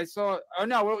saw. Oh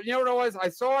no! You know what it was? I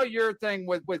saw your thing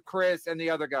with Chris and the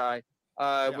other guy.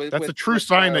 That's a true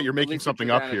sign that you're making something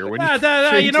up here. When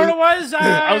you know what it was?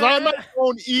 I was on my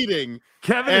phone eating.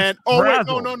 Kevin, and wait,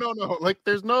 no. Like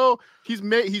there's no. He's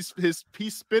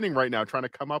spinning right now, trying to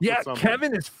come up with something.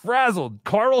 Kevin is frazzled.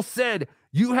 Carl said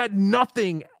you had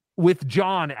nothing with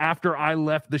John after I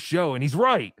left the show, and he's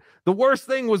right. The worst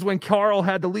thing was when Carl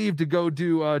had to leave to go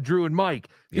do Drew and Mike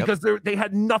because they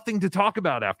had nothing to talk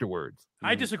about afterwards.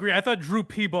 I disagree. I thought Drew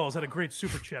P-Balls had a great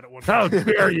super chat at one point. How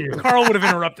dare you? Carl would have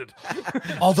interrupted.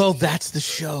 Although that's the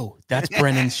show. That's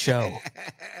Brennan's show.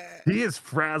 He is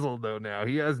frazzled though now.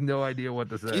 He has no idea what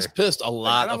to say. He's pissed a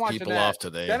lot of people off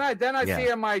today. Then I see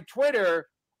on my Twitter,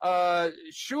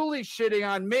 Shuley shitting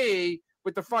on me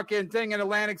with the fucking thing in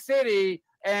Atlantic City.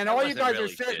 And all you guys are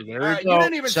saying, you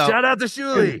didn't even shout out to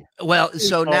Shuley. Well,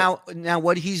 so now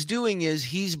what he's doing is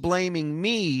he's blaming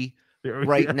me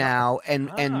right now,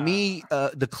 and me,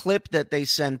 the clip that they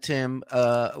sent him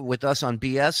with us on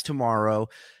BS tomorrow,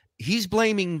 he's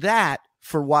blaming that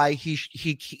for why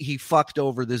he fucked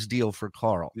over this deal for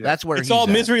Carl. Yeah. That's where it's all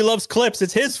Misery loves clips.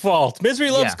 It's his fault.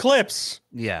 Misery loves clips.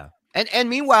 Yeah. And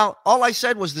meanwhile, all I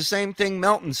said was the same thing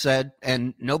Melton said,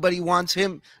 and nobody wants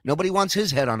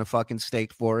his head on a fucking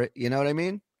stake for it. You know what I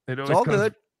mean? It's all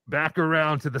good. Back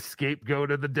around to the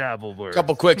scapegoat of the Dabbleverse.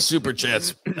 Couple quick super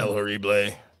chats, El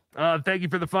Horrible. Thank you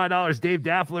for the $5, Dave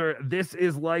Daffler. This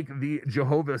is like the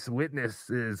Jehovah's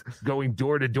Witnesses going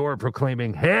door to door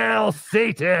proclaiming "Hail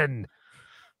Satan."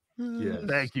 Yeah,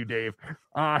 thank you, Dave.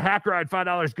 Hack Ride,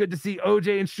 $5. Good to see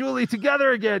OJ and Shuley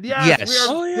together again. Yes.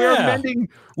 We are mending.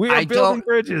 We are building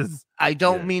bridges. I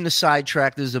don't mean to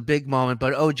sidetrack. This is a big moment,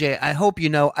 but OJ, I hope you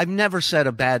know I've never said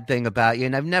a bad thing about you,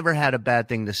 and I've never had a bad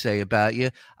thing to say about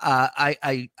you. Well,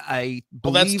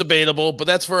 that's debatable, but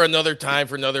that's for another time,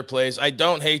 for another place. I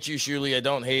don't hate you, Shuley. I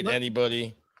don't hate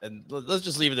anybody, and let's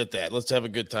just leave it at that. Let's have a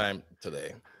good time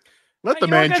today. Let the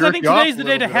man jerk I think you off today's the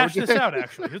day to hash this out.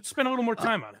 Actually, let's spend a little more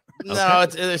time on it. No,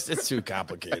 it's too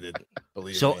complicated.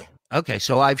 Believe me. Okay,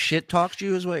 so I've shit talked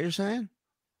you, is what you're saying?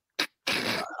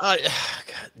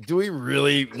 Do we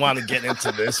really want to get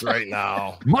into this right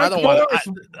now? I don't want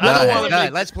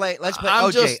to. Let's play.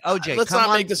 OJ, let's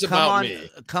not make this about me.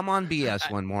 Come on,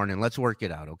 BS one morning. Let's work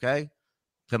it out. Okay,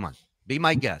 come on, be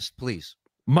my guest, please.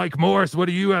 Mike Morris, what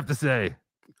do you have to say?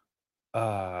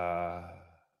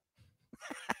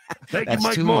 Thank you,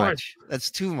 Mike Morris.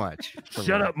 That's too much.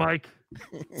 Shut up, Mike.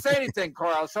 Say anything,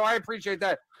 Carl. So I appreciate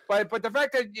that. But the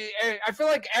fact that I feel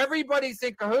like everybody's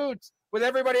in cahoots with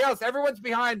everybody else. Everyone's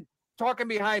talking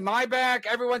behind my back.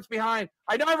 Everyone's behind.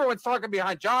 I know everyone's talking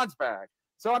behind John's back.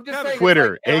 So I'm just saying.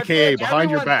 Twitter, aka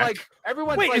behind your back.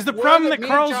 Wait, is the problem that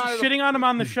Carl's shitting on him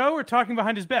on the show or talking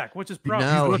behind his back? What's his problem?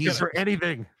 No, he's looking for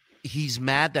anything. He's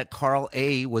mad that Carl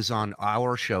A was on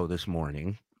our show this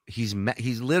morning. He's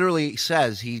literally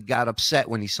says he got upset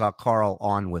when he saw Carl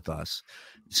on with us.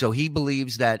 So he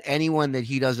believes that anyone that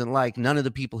he doesn't like, none of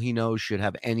the people he knows should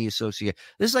have any associate.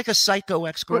 This is like a psycho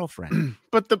ex-girlfriend.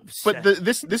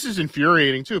 This is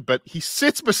infuriating too. But he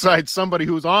sits beside somebody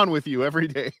who's on with you every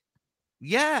day.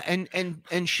 Yeah, and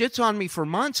shits on me for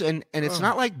months, and it's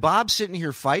not like Bob's sitting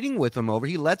here fighting with him over.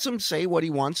 He lets him say what he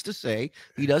wants to say.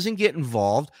 He doesn't get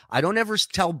involved. I don't ever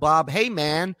tell Bob, "Hey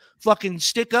man, fucking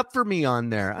stick up for me on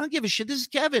there." I don't give a shit. This is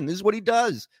Kevin. This is what he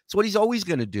does. It's what he's always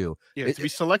going to do. Yeah, to be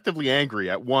selectively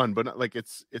angry at one, but not, like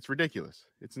it's ridiculous.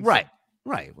 It's insane.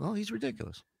 Right. Well, he's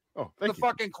ridiculous. Oh, the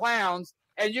fucking clowns,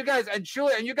 and you guys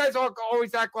all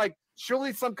always act like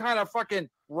Shuli's some kind of fucking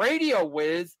radio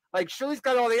whiz. Like Shuli's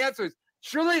got all the answers.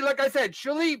 Shuli, like I said,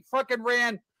 Shuli fucking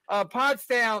ran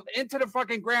Pottstown into the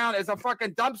fucking ground as a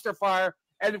fucking dumpster fire,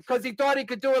 and because he thought he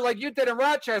could do it like you did in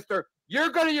Rochester. You're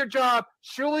good at your job.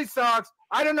 Shuli sucks.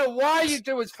 I don't know why you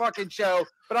do his fucking show,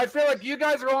 but I feel like you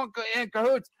guys are all in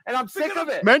cahoots, and I'm sick of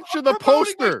it. Mention the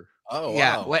poster. Oh,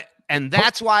 yeah. Wow. And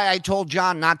that's why I told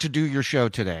John not to do your show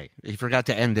today. He forgot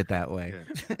to end it that way.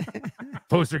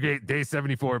 Postergate day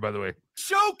 74, by the way.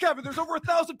 Show, Kevin. There's over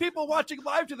 1,000 people watching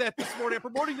live to that this morning. I'm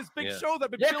promoting this big show that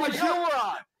I've been building because you were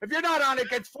on. If you're not on, it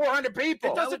gets 400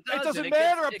 people. It doesn't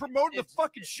matter. I'm promoting the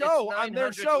fucking show on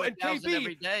their show. And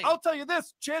KB, I'll tell you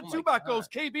this. Chad Zubak goes,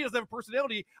 KB doesn't have a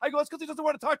personality. I go, it's because he doesn't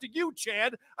want to talk to you,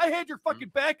 Chad. I had your fucking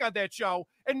back on that show.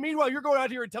 And meanwhile, you're going out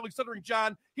here and telling Stuttering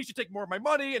John he should take more of my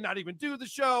money and not even do the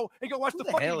show and go watch the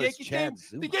fucking Yankees game.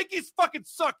 The Yankees fucking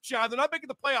suck, John. They're not making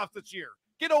the playoffs this year.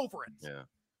 Get over it. Yeah.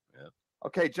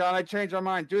 Okay, John, I changed my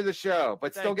mind. Do the show,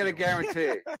 but still get a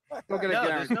guarantee. Still get a guarantee.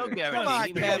 There's no guarantee. Come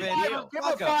on, Kevin. Give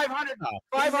him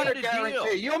 500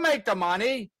 guarantee. You'll make the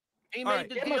money. He made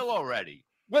the deal already.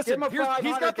 Listen,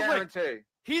 he's got the link.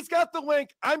 He's got the link.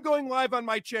 I'm going live on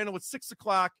my channel at 6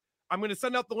 o'clock. I'm going to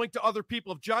send out the link to other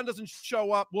people. If John doesn't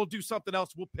show up, we'll do something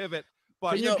else. We'll pivot.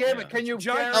 But can you give it? Can you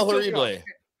guarantee?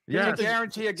 Yeah,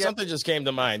 guarantee something just came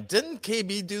to mind. Didn't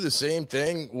KB do the same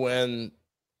thing when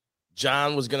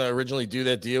John was going to originally do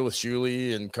that deal with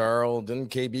Shuli and Carl? Didn't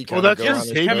KB kind of go on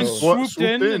his Kevin show? swooped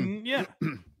in. And, yeah,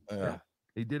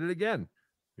 he did it again.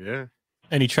 Yeah,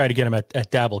 and he tried to get him at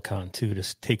DabbleCon too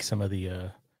to take some of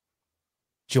the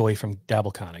joy from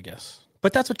DabbleCon, I guess.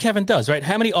 But that's what Kevin does, right?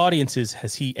 How many audiences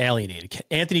has he alienated?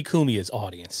 Anthony Cumia's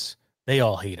audience, they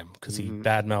all hate him because he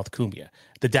badmouthed Cumia.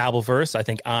 The Dabbleverse, I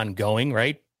think, ongoing,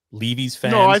 right? Levy's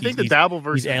fans. No, I think the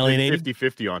Dabbleverse is alienated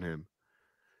 50-50 on him.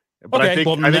 But okay, I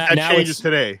think that changes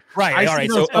today. Right. All right.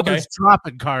 So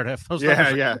dropping Cardiff.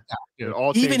 Yeah.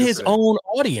 Even his own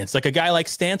audience, like a guy like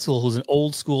Stancil, who's an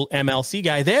old school MLC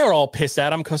guy, they're all pissed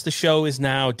at him because the show is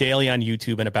now daily on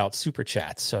YouTube and about super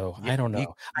chats. So I don't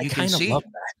know. I kind of love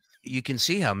that. You can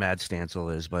see how mad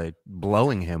Stancil is by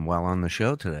blowing him while on the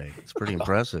show today. It's pretty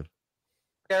impressive.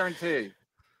 Guarantee.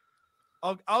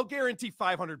 I'll guarantee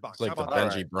 $500. Like the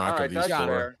Benji Bronco. These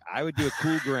four. I would do a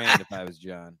cool grand if I was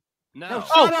John. No,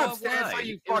 shut up, Stancil,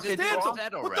 you fucking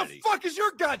Stancil, what the fuck is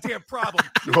your goddamn problem?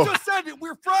 You just said that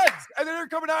we're friends, and then they're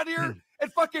coming out here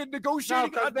and fucking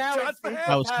negotiating on John's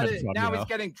behalf. Now he's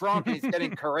getting drunk and he's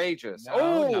getting courageous.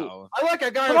 I like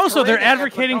a guy. But also, they're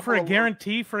advocating for a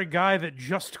guarantee for a guy that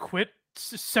just quit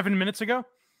 7 minutes ago.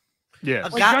 Yeah,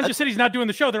 like John just said he's not doing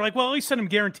the show. They're like, well, at least send him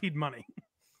guaranteed money.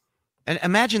 And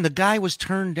imagine the guy was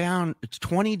turned down. It's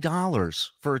 $20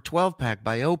 for a 12-pack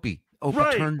by Opie.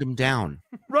 Opie turned him down.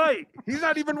 Right. He's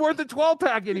not even worth a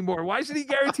 12-pack anymore. Why should he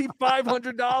guarantee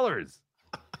 $500?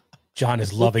 John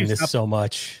is loving this so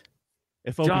much.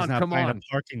 If Opie's not buying a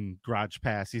parking garage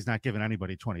pass, he's not giving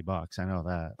anybody $20. I know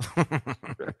that.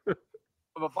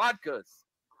 Of a vodkas.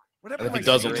 If he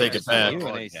doesn't take it back.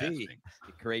 Be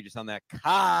courageous on that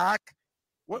cock.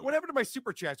 What happened to my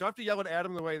super chat? Do I have to yell at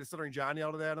Adam the way the Stuttering John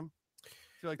yelled at Adam?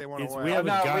 I feel like they want to. We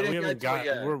haven't got.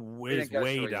 We're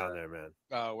way down there, man.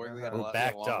 Oh, we're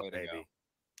backed up, baby.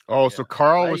 Oh, so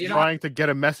Carl was trying to get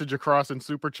a message across in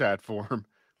super chat form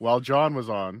while John was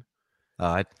on.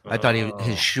 I thought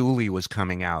his Shuli was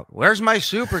coming out. Where's my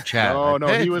super chat? No,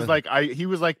 he was like he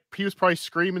was probably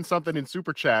screaming something in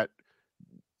super chat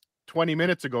 20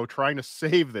 minutes ago, trying to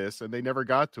save this, and they never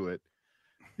got to it.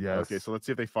 Yeah. Okay, so let's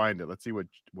see if they find it. Let's see what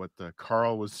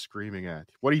Carl was screaming at.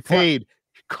 What he paid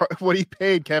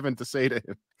Kevin to say to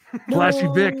him. Flashy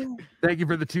Vic, thank you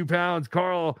for the £2.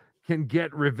 Carl can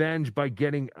get revenge by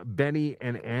getting Benny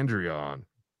and Andrea on.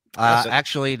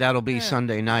 Actually, that'll be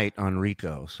Sunday night on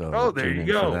Rico. So there you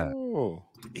go. Oh,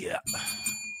 yeah.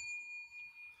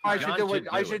 I should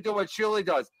do what Shuli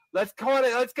does. Let's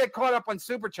get caught up on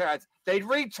super chats. They'd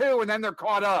read two and then they're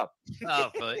caught up. Oh,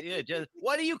 but yeah,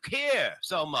 what do you care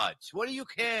so much? What do you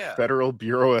care? Federal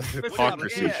Bureau of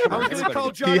Hypocrisy.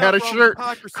 He had a shirt.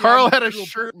 Carl had a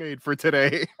shirt made for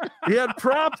today. He had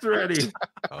props ready.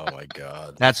 Oh my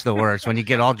God. That's the worst when you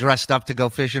get all dressed up to go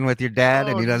fishing with your dad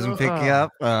and he doesn't pick you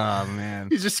up. Oh man.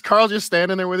 Carl just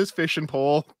standing there with his fishing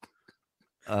pole.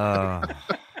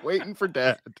 Waiting for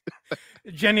dad.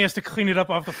 Jenny has to clean it up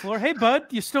off the floor. Hey, bud,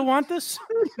 you still want this?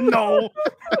 No.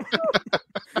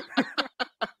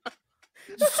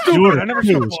 Stupid. I never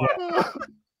should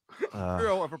have.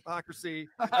 Hero of hypocrisy.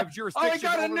 Of jurisdiction. Oh, he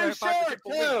got a over new their shirt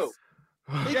hypocrisy. too.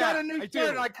 He got a new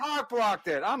shirt and I cock blocked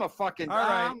it. I'm a fucking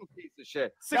I'm a piece of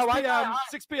shit. 6 p.m.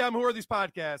 6 p.m. Who are these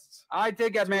podcasts? I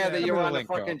did get mad that you were on the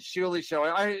fucking Shuli show.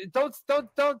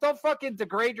 Don't fucking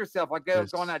degrade yourself like going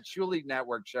on that Shuli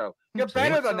network show. You're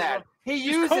better than that. He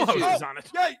uses you. On it.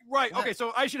 Yeah, right. Okay,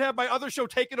 so I should have my other show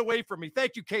taken away from me.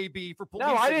 Thank you, KB, for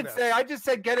policing. No, I didn't this. say. I just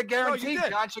said get a guarantee. No,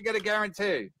 John should get a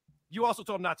guarantee. You also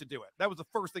told him not to do it. That was the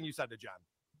first thing you said to John.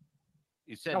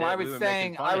 You said no, I was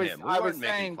saying, why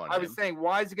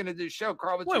is he going to do a show?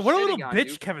 Carl was Wait, what a little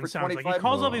bitch Kevin sounds like. He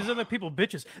calls all these other people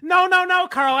bitches. No,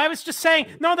 Carl. I was just saying.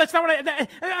 No, that's not what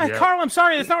Carl, I'm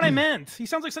sorry. That's not what I meant. He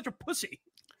sounds like such a pussy.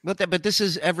 But this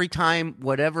is every time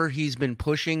whatever he's been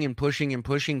pushing and pushing and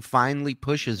pushing finally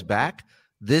pushes back.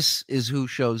 This is who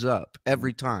shows up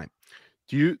every time.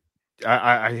 Do you?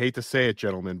 I hate to say it,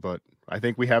 gentlemen, but I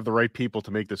think we have the right people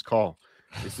to make this call.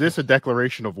 Is this a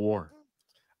declaration of war?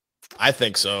 I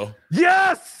think so.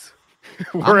 Yes.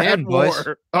 We're at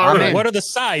war. All right. What are the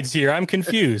sides here? I'm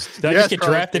confused. Did I just get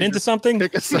drafted into something?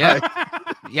 Pick a side.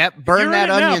 Yep. Burn that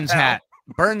onions hat.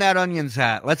 Burn that onions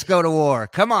hat. Let's go to war.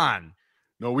 Come on.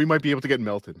 No, we might be able to get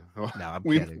Melton. No, I'm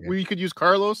kidding. We could use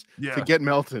Carlos to get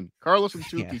Melton. Carlos and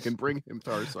Tuki can bring him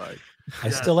to our side. I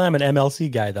still am an MLC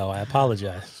guy, though. I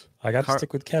apologize. I got to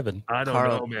stick with Kevin. I don't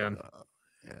know, man.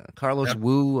 Carlos,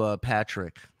 woo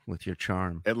Patrick with your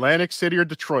charm. Atlantic City or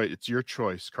Detroit? It's your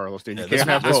choice, Carlos. You can't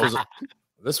have both.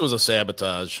 This was a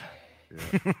sabotage.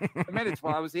 I mean, it's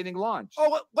while I was eating lunch.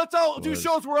 Oh, let's all do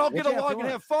shows where all get along and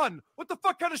have fun. What the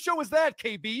fuck kind of show is that,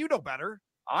 KB? You know better.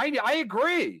 I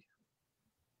agree.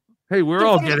 Hey, we're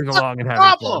all getting along and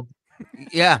having fun.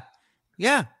 Yeah.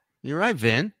 You're right,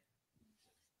 Vin.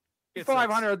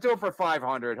 500. I'll do it for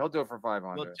 500. He'll do it for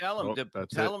 500. Well,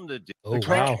 tell him to do. Oh,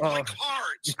 wow.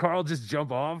 Did Carl just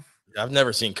jump off? I've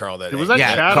never seen Carl that. Was that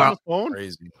Chad on the phone?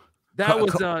 Crazy. That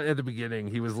was at the beginning.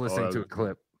 He was listening to a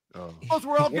clip. Shows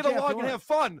where all get along and have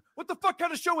fun. What the fuck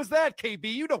kind of show is that,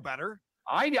 KB? You know better.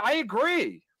 I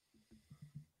agree.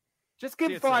 Just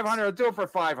give him 500. I'll do it for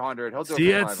 500. He'll do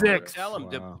See it for at 500. 6.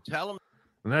 Tell him.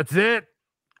 And that's it.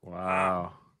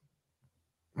 Wow.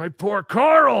 My poor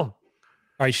Carl.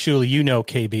 All right, Shuli, you know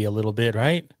KB a little bit,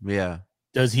 right? Yeah.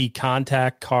 Does he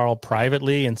contact Carl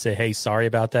privately and say, "Hey, sorry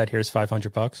about that. Here's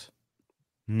 $500"?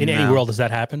 In any world, does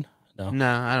that happen? No,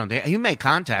 I don't think he may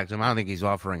contact him. I don't think he's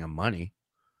offering him money,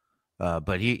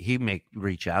 but he may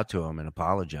reach out to him and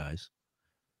apologize.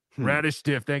 Radish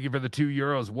Stiff, thank you for the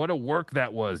 €2. What a work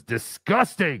that was.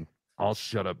 Disgusting. I'll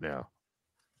shut up now.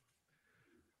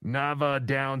 Nava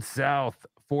down south,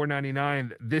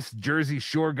 $4.99. This Jersey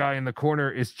Shore guy in the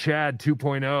corner is Chad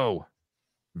 2.0.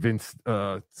 Vince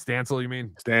Stansel, you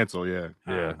mean? Stansel, yeah.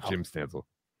 Yeah, Jim Stansel.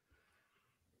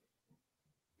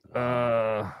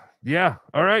 Yeah.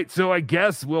 All right. So I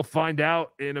guess we'll find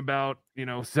out in about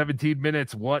 17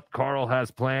 minutes what Carl has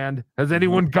planned. Has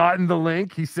anyone gotten the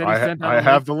link? He said he sent out. I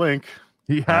have the link.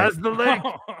 He has the link.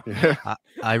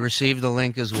 I received the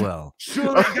link as well.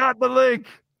 Surely got the link.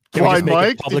 Why,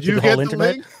 Mike? Did you get the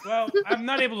link? Well, I'm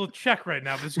not able to check right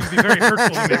now. This is going to be very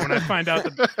hurtful to me when I find out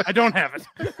that I don't have it.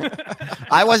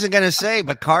 I wasn't going to say,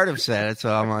 but Cardiff said it,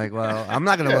 so I'm like, well, I'm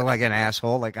not going to look like an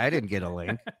asshole. Like I didn't get a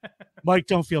link. Mike,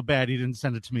 don't feel bad. He didn't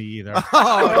send it to me either. No.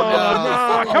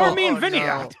 How are me and Vinny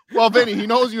out? Well, Vinny, he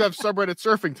knows you have subreddit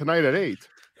surfing tonight at 8.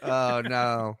 Oh,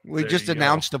 no. We just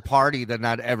announced a party that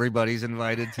not everybody's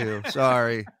invited to.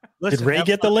 Sorry. Did Ray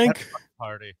get the link?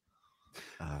 Party.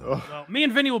 Well, me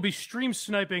and Vinny will be stream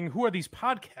sniping. Who are these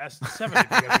podcasts? 7 if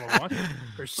you guys want to watch,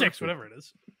 or 6, whatever it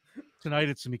is. Tonight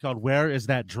it's going to be called Where Is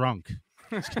That Drunk?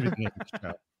 It's gonna be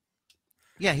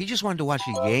Yeah, he just wanted to watch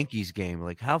a Yankees game.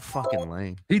 Like, how fucking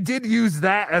lame. He did use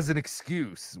that as an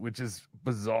excuse, which is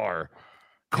bizarre.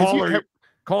 Caller,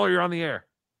 you're on the air.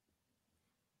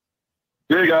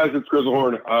 Hey guys, it's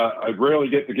Grizzlehorn. I rarely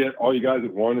get to get all you guys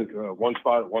at one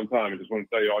spot at one time. I just want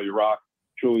to tell you all you rock.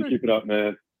 Truly keep it up,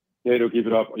 man. Nato, keep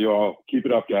it up. You all keep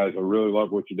it up, guys. I really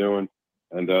love what you're doing,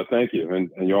 and thank you. And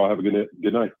you all have a good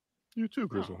night. You too,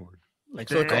 Grizzlehorn.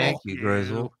 Thank you,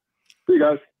 Grizzle. See you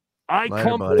guys. I Later,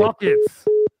 come buddy. buckets.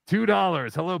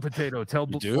 $2. Hello, Potato. Tell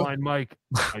Blind Mike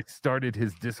I started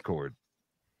his Discord.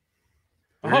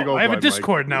 There you go, I have a Blind Mike.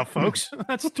 Discord now, folks.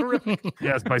 That's terrific.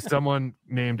 Yes, by someone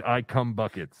named I Come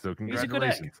Buckets. So He's a good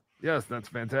congratulations. Yes, that's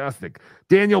fantastic.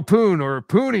 Daniel Poon, or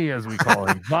Pooney as we call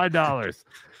him, $5.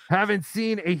 Haven't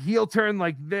seen a heel turn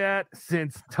like that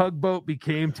since Tugboat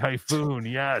became Typhoon.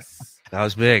 Yes. That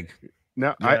was big.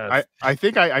 Now, I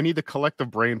think I need the collective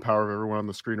brain power of everyone on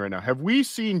the screen right now. Have we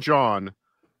seen John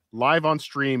live on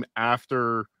stream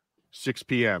after 6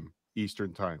 p.m.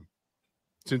 Eastern time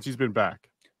since he's been back?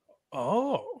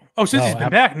 Since he's been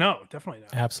back? No, definitely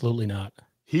not. Absolutely not.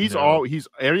 He's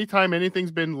anytime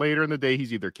anything's been later in the day,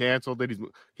 he's either canceled that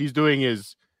he's doing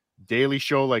his daily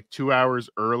show like 2 hours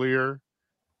earlier.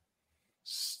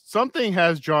 Something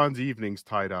has John's evenings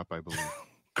tied up, I believe.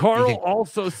 Carl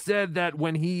also said that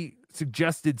when he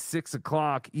suggested 6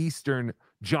 o'clock Eastern,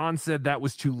 John said that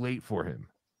was too late for him.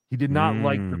 He did not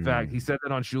like the fact. He said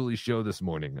that on Shuli's show this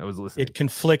morning. I was listening. It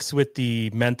conflicts with the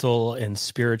mental and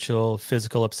spiritual,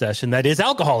 physical obsession that is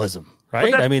alcoholism,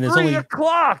 right? I mean, it's 3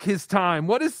 o'clock his time.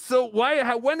 What is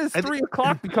when does 3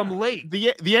 o'clock become late?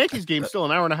 The Yankees game's still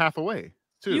an hour and a half away.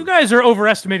 Too. You guys are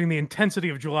overestimating the intensity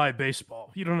of July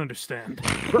baseball. You don't understand.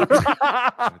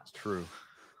 That's true.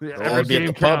 Yeah, every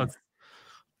game counts.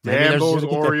 Damn those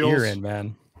Orioles, in,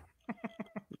 man.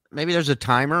 Maybe there's a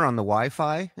timer on the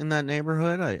Wi-Fi in that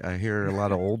neighborhood. I hear a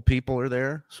lot of old people are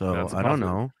there, so I don't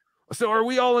know. So are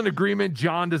we all in agreement?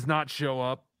 John does not show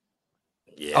up.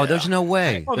 Yeah. Oh, there's no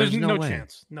way. Oh, there's no way.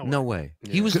 chance. No way.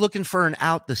 Yeah. He was looking for an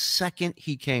out the second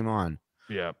he came on.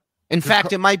 Yeah. In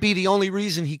fact, it might be the only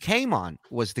reason he came on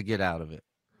was to get out of it.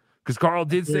 Because Carl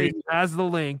did say he has the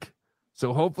link.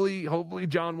 So hopefully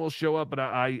John will show up, but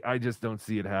I just don't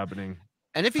see it happening.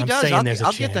 And if he does,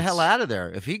 I'll get the hell out of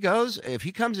there. If he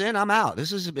comes in, I'm out.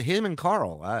 This is him and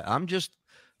Carl. I'm just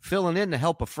filling in to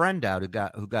help a friend out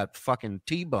who got fucking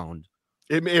T-boned.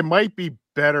 It might be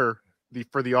better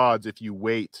for the odds if you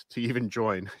wait to even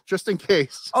join, just in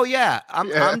case. Oh yeah,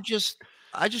 I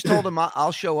just told him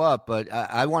I'll show up, but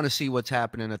I want to see what's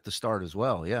happening at the start as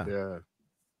well. Yeah. Yeah.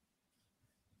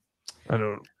 I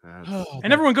don't.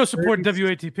 And everyone go support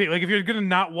WATP. Like if you're gonna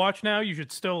not watch now, you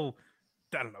should still,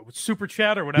 I don't know, super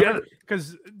chat or whatever.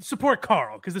 Because support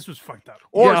Carl, because this was fucked up.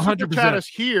 Or super chat us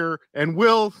here, and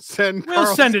we'll send. We'll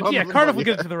send it. Yeah, Cardiff will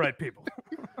get it to the right people.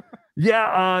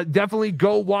 Yeah, definitely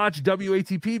go watch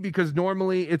WATP because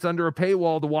normally it's under a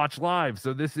paywall to watch live.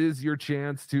 So this is your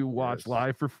chance to watch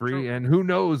live for free. And who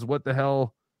knows what the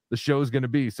hell the show's going to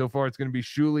be. So far, it's going to be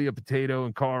Shuli, a potato,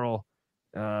 and Carl.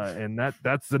 And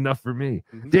that's enough for me.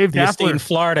 Dave the estate Daffler in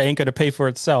Florida ain't going to pay for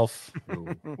itself.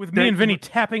 With me and Vinny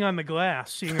tapping on the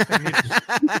glass, seeing if they need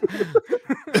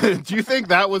it. Do you think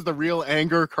that was the real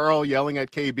anger? Carl yelling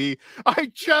at KB, "I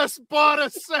just bought a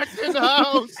second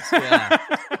house."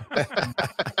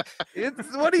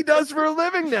 It's what he does for a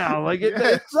living now. Like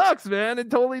it sucks, man. It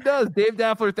totally does. Dave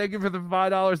Daffler, thank you for the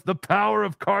 $5. The power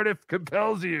of Cardiff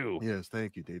compels you. Yes,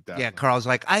 thank you, Dave Daffler. Yeah, Carl's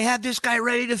like, I had this guy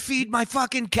ready to feed my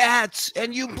fucking cats,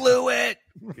 and you blew it.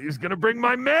 He's gonna bring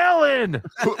my mail in.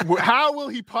 How will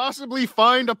he possibly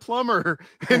find a plumber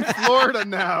in Florida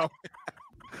now?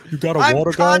 You got a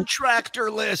water guy? I'm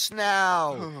contractorless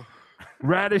now.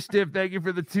 Radish Dip, thank you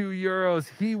for the €2.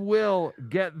 He will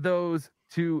get those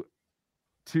to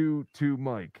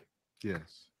Mike.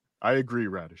 Yes, I agree,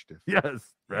 Radish Dip.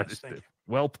 Yes, Radish Dip.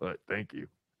 Well put. Thank you.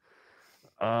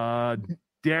 Darren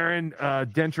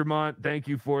Dentremont, thank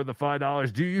you for the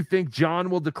 $5. Do you think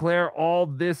John will declare all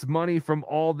this money from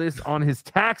all this on his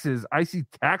taxes? I see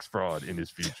tax fraud in his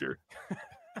future.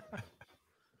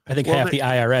 I think half the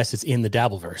IRS is in the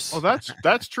Dabbleverse. Oh,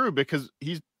 that's true because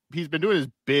he's been doing his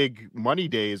big money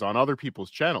days on other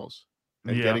people's channels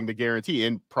and getting the guarantee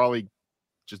and probably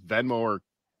just Venmo,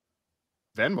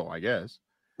 I guess.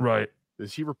 Right.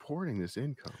 Is he reporting this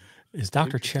income? Is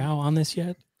Dr. Chow on this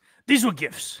yet? These were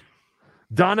gifts.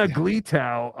 Donna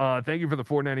Gleetow, thank you for the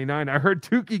 $4.99. I heard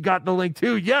Tukey got the link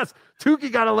too. Yes,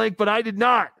 Tukey got a link, but I did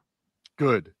not.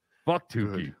 Good. Fuck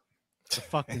Tukey. The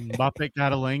fucking Muppet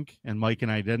got a link, and Mike and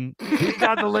I didn't. He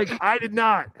got the link. I did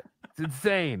not. It's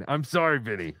insane. I'm sorry,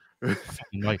 Vinny.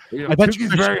 Mike. You know, I bet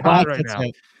Tukey's very hot right now.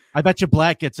 I bet you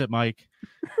Black gets it, Mike.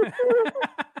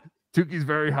 Tukey's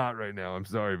very hot right now. I'm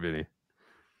sorry, Vinny.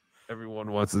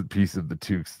 Everyone wants a piece of the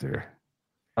Tukester.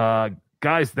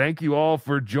 Guys, thank you all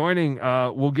for joining.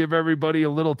 We'll give everybody a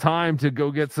little time to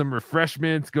go get some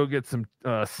refreshments, go get some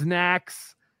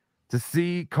snacks, to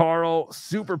see Carl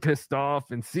super pissed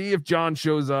off and see if John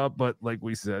shows up. But like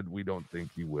we said, we don't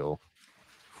think he will.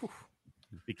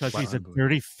 Because he's a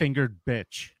dirty-fingered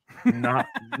bitch.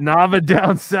 Nava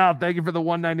down south, thank you for the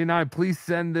 $1.99. Please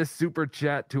send this super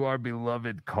chat to our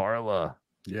beloved Carla.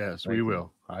 Yes, we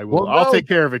will. I will. I'll take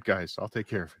care of it, guys. I'll take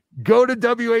care of it. Go to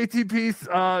WATP's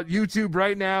YouTube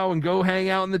right now and go hang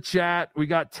out in the chat. We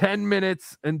got 10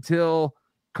 minutes until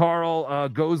Carl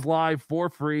goes live for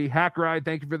free. Hack Ride,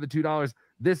 thank you for the $2.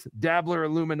 This Dabbler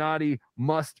Illuminati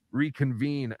must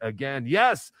reconvene again.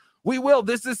 Yes, We will.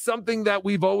 This is something that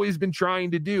we've always been trying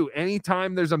to do.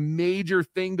 Anytime there's a major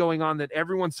thing going on that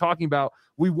everyone's talking about,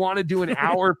 we want to do an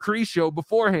hour pre-show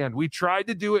beforehand. We tried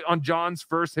to do it on John's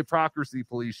first Hypocrisy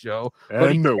Police show,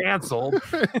 but he canceled.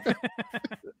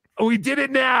 We did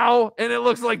it now, and it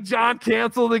looks like John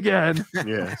canceled again.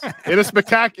 Yes,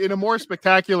 in a more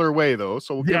spectacular way, though.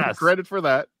 So we'll give him credit for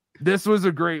that. This was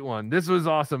a great one. This was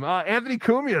awesome. Anthony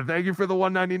Cumia, thank you for the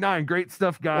 $1.99. Great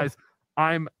stuff, guys.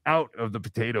 I'm out of the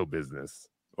potato business.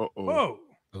 Whoa.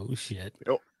 Oh shit.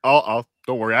 I'll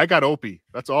don't worry. I got Opie.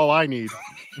 That's all I need.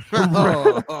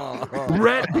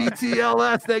 Rhett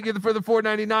BTLS, thank you for the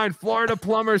 $4.99. Florida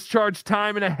plumbers charge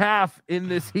time and a half in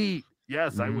this heat.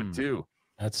 Yes, I would too.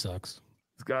 That sucks.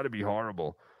 It's got to be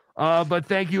horrible. But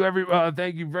thank you,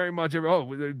 thank you very much.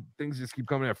 Things just keep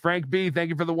coming in. Frank B, thank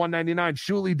you for the $1.99.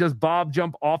 Shuli, does Bob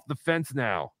jump off the fence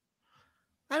now?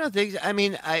 I don't think. I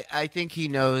mean, I think he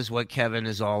knows what Kevin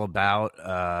is all about.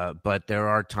 But there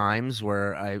are times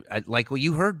where I like. Well,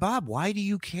 you heard Bob. Why do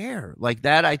you care? Like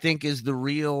that, I think is the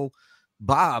real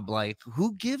Bob. Like,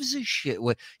 who gives a shit?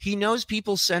 What he knows,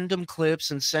 people send him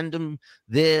clips and send him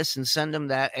this and send him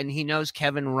that, and he knows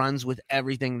Kevin runs with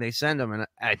everything they send him, and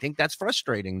I think that's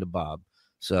frustrating to Bob.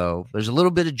 So there's a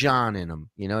little bit of John in him.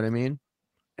 You know what I mean?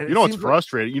 And you know what's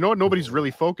frustrating? You know what nobody's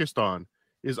really focused on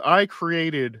is I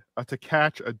created a to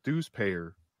catch a dues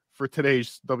payer for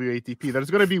today's WATP that is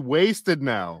going to be wasted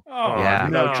now. Oh,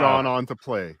 without John on to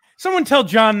play. Someone tell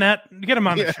John that. Get him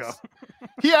on the show.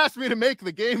 He asked me to make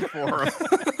the game for him.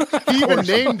 He even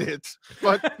named it,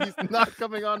 but he's not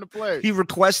coming on to play. He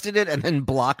requested it and then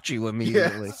blocked you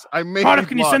immediately. Yes, I made. Cardiff,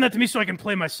 can you send that to me so I can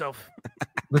play myself?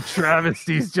 The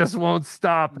travesties just won't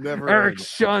stop. Never Eric end.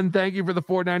 Shun, thank you for the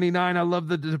 $4.99. I love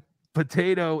the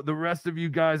potato. The rest of you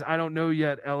guys, I don't know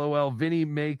yet. LOL. Vinny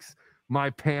makes my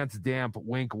pants damp.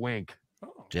 Wink, wink.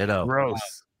 Ditto.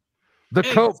 Gross. The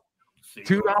Coke,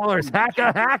 $2.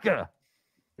 Hacka. You know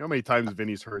how many times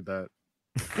Vinny's heard that?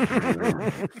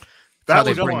 That's how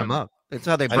they bring him up. That's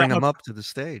how they bring him up to the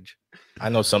stage. I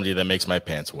know somebody that makes my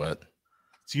pants wet.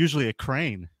 It's usually a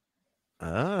crane.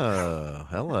 Oh,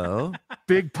 hello.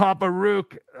 Big Papa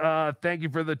Rook, thank you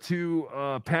for the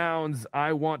 £2.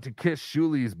 I want to kiss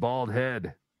Shuli's bald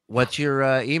head. What's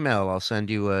your email? I'll send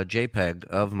you a JPEG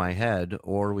of my head,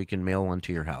 or we can mail one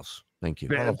to your house. Thank you.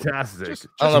 Fantastic. Just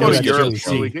go to Europe,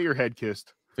 Shuli. Get your head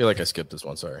kissed. I feel like I skipped this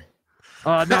one. Sorry.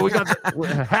 No, we got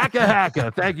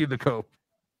Hacka. Thank you, the Cope.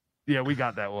 Yeah, we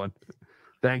got that one.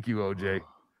 Thank you, OJ.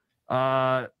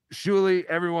 Shuli,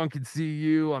 everyone can see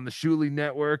you on the Shuli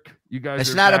Network. You guys.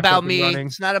 It's not about me.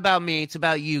 It's not about me. It's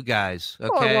about you guys.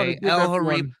 Okay. El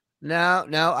Harib.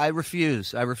 No, I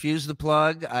refuse. I refuse the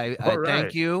plug. I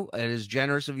thank you. It is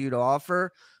generous of you to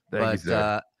offer. Thank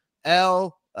you,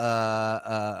 El,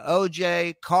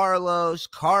 OJ, Carlos,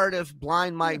 Cardiff,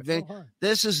 Blind Mike, Vin.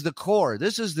 This is the core.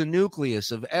 This is the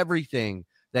nucleus of everything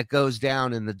that goes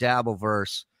down in the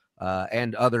Dabbleverse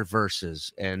and other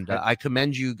verses. And I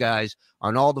commend you guys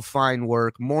on all the fine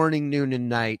work, morning, noon, and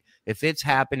night. If it's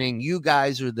happening, you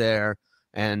guys are there,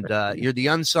 and you're the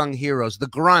unsung heroes, the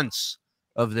grunts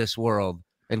of this world.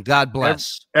 And God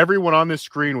bless. Everyone on this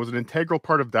screen was an integral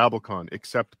part of DabbleCon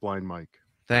except Blind Mike.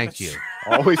 Thank you.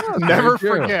 Always never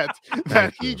forget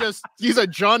that he's a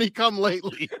Johnny come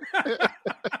lately.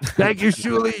 Thank you,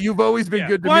 Shuli. You've always been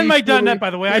good to me. BlindMike.net, by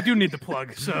the way. I do need the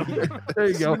plug. So there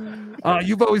you go.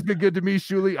 You've always been good to me,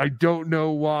 Shuli. I don't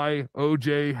know why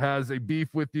OJ has a beef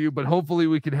with you, but hopefully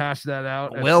we can hash that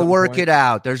out. We'll work it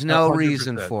out. There's no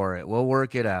reason for it. We'll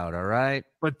work it out. All right.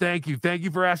 But thank you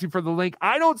for asking for the link.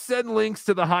 I don't send links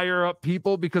to the higher up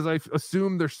people because I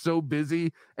assume they're so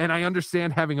busy, and I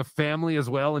understand having a family as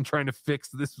well and trying to fix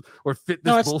this or fit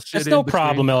this bullshit. It's no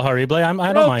problem, El Harible.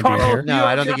 I don't mind being here. No,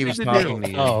 I don't think he was talking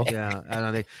to you. Oh, yeah, I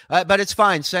don't think. But it's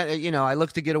fine. Send, I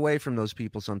look to get away from those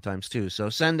people sometimes too. So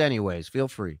send anyways. Feel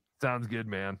free. Sounds good,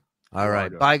 man. All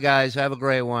right, bye guys. Have a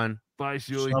great one. Bye,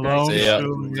 Shuli. See ya.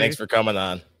 Thanks for coming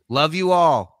on. Love you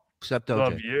all, except OJ.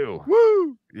 Love you.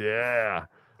 Woo! Yeah.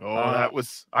 Oh, that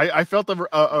was I felt the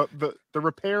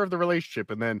repair of the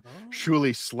relationship, and then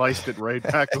Shuli sliced it right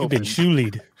back open. Been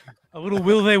Shulied. A little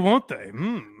will they, won't they?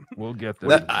 We'll get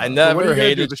there. I never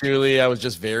hated Shuli. I was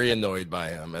just very annoyed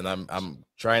by him, and I'm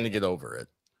trying to get over it.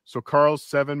 So Carl's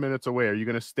 7 minutes away. Are you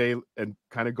going to stay and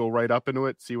kind of go right up into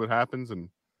it, see what happens? And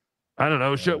I don't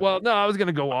know. Well, no, I was going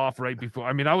to go off right before.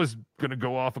 I mean, I was going to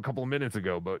go off a couple of minutes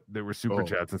ago, but there were super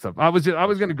chats and stuff. I was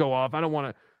going to go off. I don't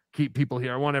want to keep people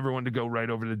here. I want everyone to go right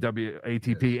over to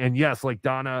WATP. And yes, like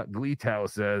Donna Gleetow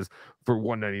says for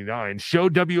 $1.99, show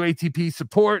WATP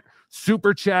support,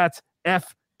 super chats,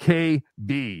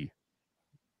 FKB.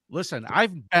 Listen,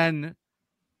 I've been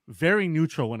very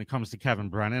neutral when it comes to Kevin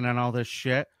Brennan and all this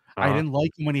shit. I didn't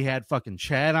like him when he had fucking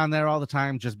Chad on there all the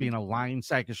time, just being a lying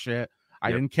sack of shit.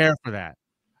 I didn't care for that.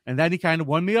 And then he kind of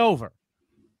won me over.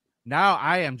 Now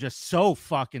I am just so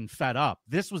fucking fed up.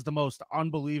 This was the most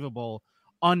unbelievable,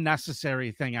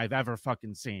 unnecessary thing I've ever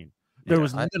fucking seen. There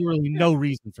was literally no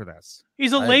reason for this.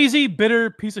 He's a lazy, bitter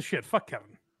piece of shit. Fuck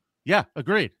Kevin. Yeah,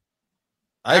 agreed.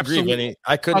 I agree, Vinny.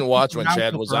 I couldn't watch when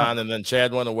Chad was on, and then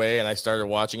Chad went away, and I started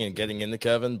watching and getting into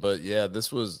Kevin. But yeah,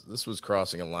 this was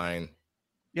crossing a line.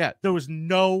 Yeah, there was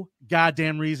no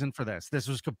goddamn reason for this. This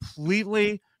was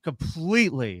completely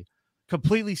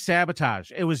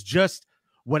sabotage. It was just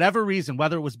whatever reason,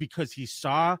 whether it was because he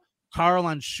saw Carl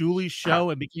on Shuli's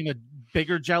show and became a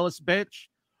bigger jealous bitch,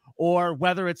 or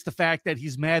whether it's the fact that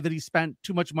he's mad that he spent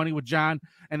too much money with John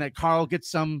and that Carl gets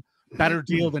some better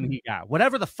deal than he got.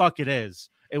 Whatever the fuck it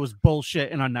was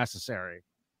bullshit and unnecessary.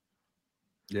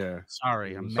 Yeah.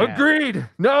 Sorry, I'm mad. Agreed.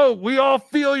 No, we all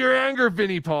feel your anger,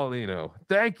 Vinny Paulino.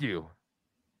 Thank you.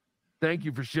 Thank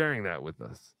you for sharing that with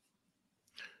us.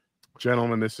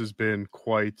 Gentlemen, this has been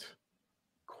quite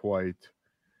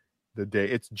the day.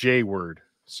 It's J word,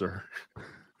 sir.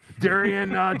 Durian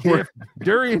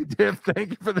Diff, thank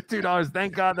you for the $2.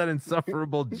 Thank God that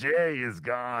insufferable J is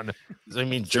gone. Does that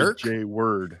mean jerk? J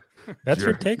word. That's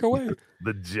your takeaway.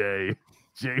 The J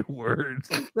word.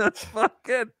 That's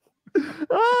fucking.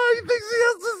 Oh, he thinks he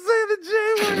has to say the J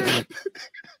word.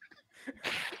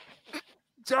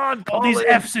 John, all these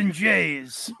F's and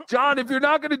J's. John, if you're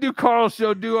not going to do Carl's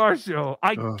show, do our show.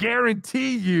 I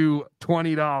guarantee you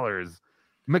 $20.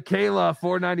 Michaela,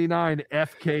 $4.99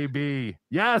 FKB.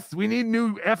 Yes, we need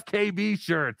new FKB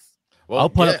shirts. Well, I'll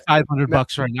put up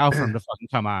 $500 right now for him to fucking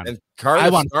come on. And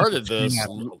Cardiff started this.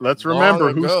 Let's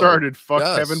remember who started. Fuck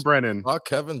Kevin Brennan. Fuck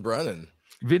Kevin Brennan.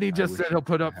 Vinny just said he'll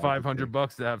put up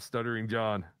 $500 to have Stuttering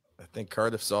John. I think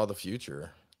Cardiff saw the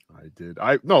future. I did.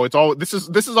 This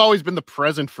has always been the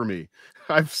present for me.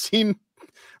 I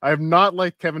have not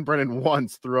liked Kevin Brennan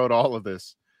once throughout all of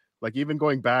this. Like even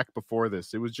going back before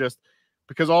this, it was just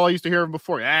because all I used to hear him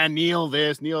before, Neil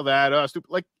this, Neil that, stupid.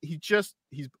 Like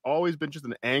he's always been just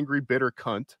an angry, bitter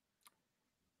cunt.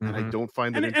 And I don't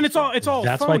find that. And it's all.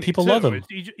 That's why people love him.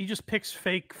 He just picks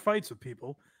fake fights with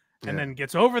people. And then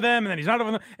gets over them, and then he's not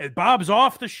over them. And Bob's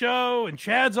off the show, and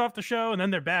Chad's off the show, and then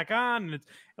they're back on. And it's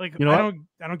like I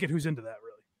don't get who's into that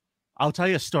really. I'll tell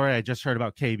you a story I just heard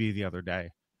about KB the other day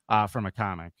from a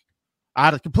comic,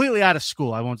 completely out of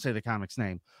school. I won't say the comic's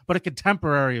name, but a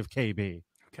contemporary of KB.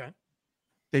 Okay.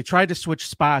 They tried to switch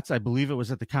spots. I believe it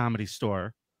was at the Comedy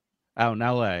Store out in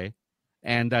L.A.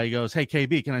 And he goes, "Hey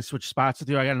KB, can I switch spots with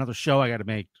you? I got another show I got to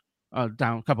make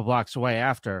down a couple blocks away.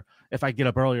 After if I get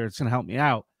up earlier, it's gonna help me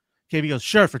out." KB goes,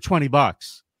 "Sure, for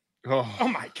 $20. Oh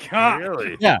my God.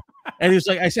 Really? Yeah. And he was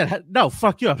like, I said, "No,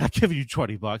 fuck you. I'm not giving you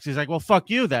 $20. He's like, "Well, fuck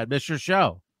you then. Miss your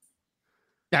show."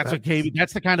 That's what KB,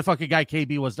 that's the kind of fucking guy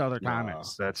KB was to other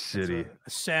comics. That's shitty. A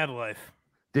sad life.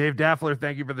 Dave Daffler,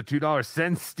 thank you for the $2.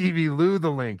 Send Stevie Lou the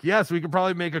link. Yes, we could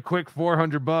probably make a quick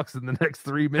 $400 in the next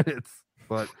 3 minutes.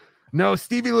 But no,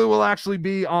 Stevie Lou will actually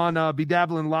be on Be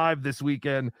Dabbling Live this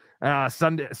weekend,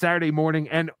 Saturday morning.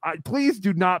 And please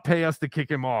do not pay us to kick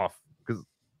him off.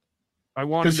 I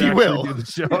want him to actually do the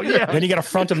show. Yeah. Then you got to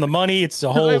front him the money. It's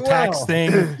a whole tax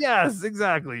thing. Yes,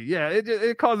 exactly. Yeah,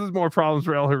 it causes more problems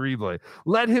for El Horrible.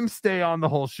 Let him stay on the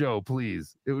whole show,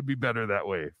 please. It would be better that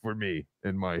way for me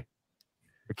and my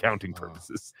accounting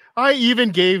purposes. I even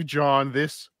gave John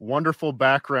this wonderful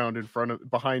background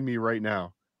behind me right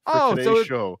now for today's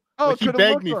show. Like he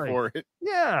begged me for it.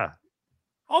 Yeah.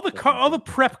 All the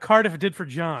prep Cardiff did for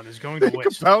John is going to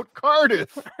waste. About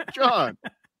Cardiff, John.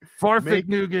 Farfik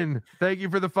Nugan, thank you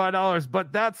for the $5.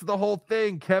 But that's the whole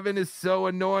thing. Kevin is so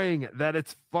annoying that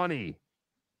it's funny.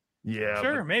 Yeah,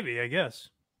 sure, maybe I guess.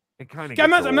 It kind of.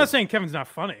 I'm not saying Kevin's not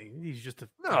funny. He's just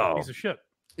a piece of shit.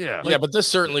 Yeah, yeah, but this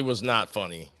certainly was not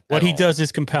funny. What he does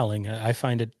is compelling. I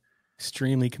find it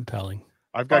extremely compelling.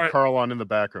 I've got Carl on in the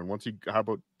background. How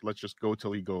about let's just go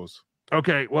till he goes.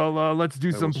 Okay, well, let's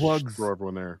do some plugs. Throw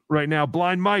everyone there right now.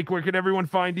 Blind Mike, where can everyone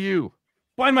find you?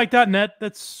 BlindMike.net.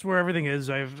 That's where everything is.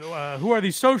 Who Are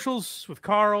These Socials with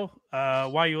Carl?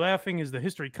 Why You Laughing is the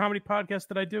history comedy podcast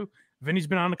that I do. Vinny's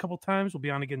been on a couple times. We'll be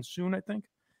on again soon, I think.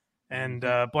 And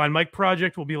Blind Mike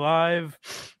Project will be live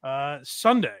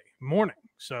Sunday morning.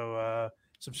 So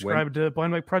subscribe to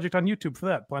Blind Mike Project on YouTube for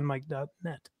that.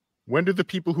 BlindMike.net. When do the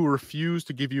people who refuse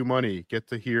to give you money get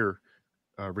to hear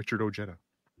Richard Ojeda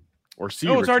or see?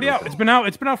 Oh, it's already out. It's been out.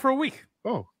 It's been out for a week.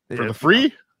 Oh, for the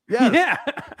free? Yes. Yeah.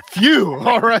 Phew.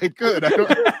 All right. Good.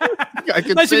 I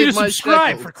can nice of you to my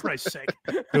subscribe shekels. for Christ's sake.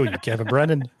 Oh, you Kevin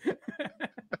Brennan.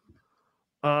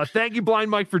 Thank you, Blind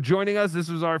Mike, for joining us. This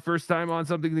was our first time on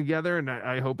something together, and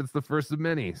I hope it's the first of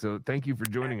many. So thank you for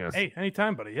joining us. Hey,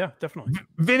 anytime, buddy. Yeah, definitely.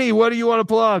 Vinny, what do you want to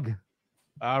plug?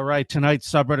 All right, tonight,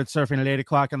 Subreddit Surfing at 8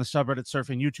 o'clock on the Subreddit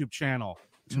Surfing YouTube channel.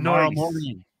 Tomorrow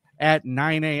morning at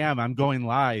 9 a.m., I'm going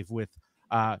live with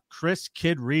Chris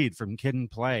Kid Reed from Kid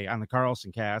and Play on the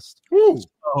Carlson Cast. Woo.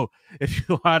 So if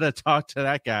you want to talk to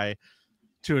that guy,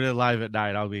 tune in live at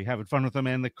night. I'll be having fun with him,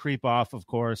 and the Creep Off, of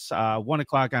course, 1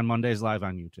 o'clock on Mondays live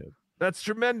on YouTube. That's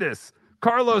tremendous.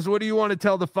 Carlos, what do you want to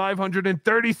tell the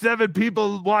 537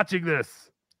 people watching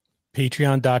this?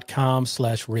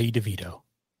 Patreon.com/Ray DeVito.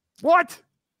 What?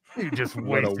 You just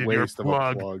What a wasted waste your of a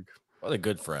plug. plug. What a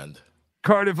good friend.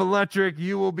 Cardiff Electric,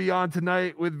 you will be on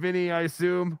tonight with Vinny, I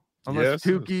assume, unless Yes,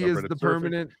 Tukey is the Subreddit Surfing.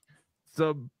 permanent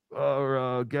sub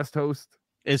or guest host.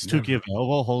 Is Tukey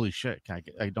available? Holy shit!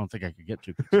 I don't think I could get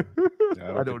Tukey.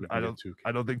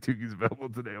 I don't think Tukey's available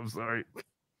today. I'm sorry.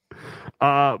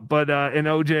 But and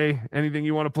OJ, anything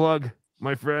you want to plug,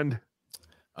 my friend?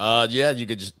 Yeah, you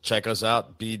could just check us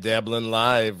out. Be Dabbling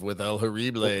Live with El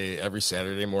Horrible every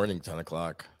Saturday morning, 10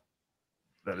 o'clock.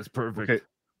 That is perfect. Okay.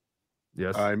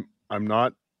 Yes. I'm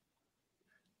not.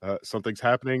 Something's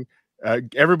happening.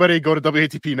 Everybody go to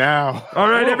WATP now. All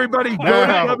right, everybody, go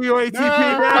Now. to WATP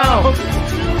Now. now.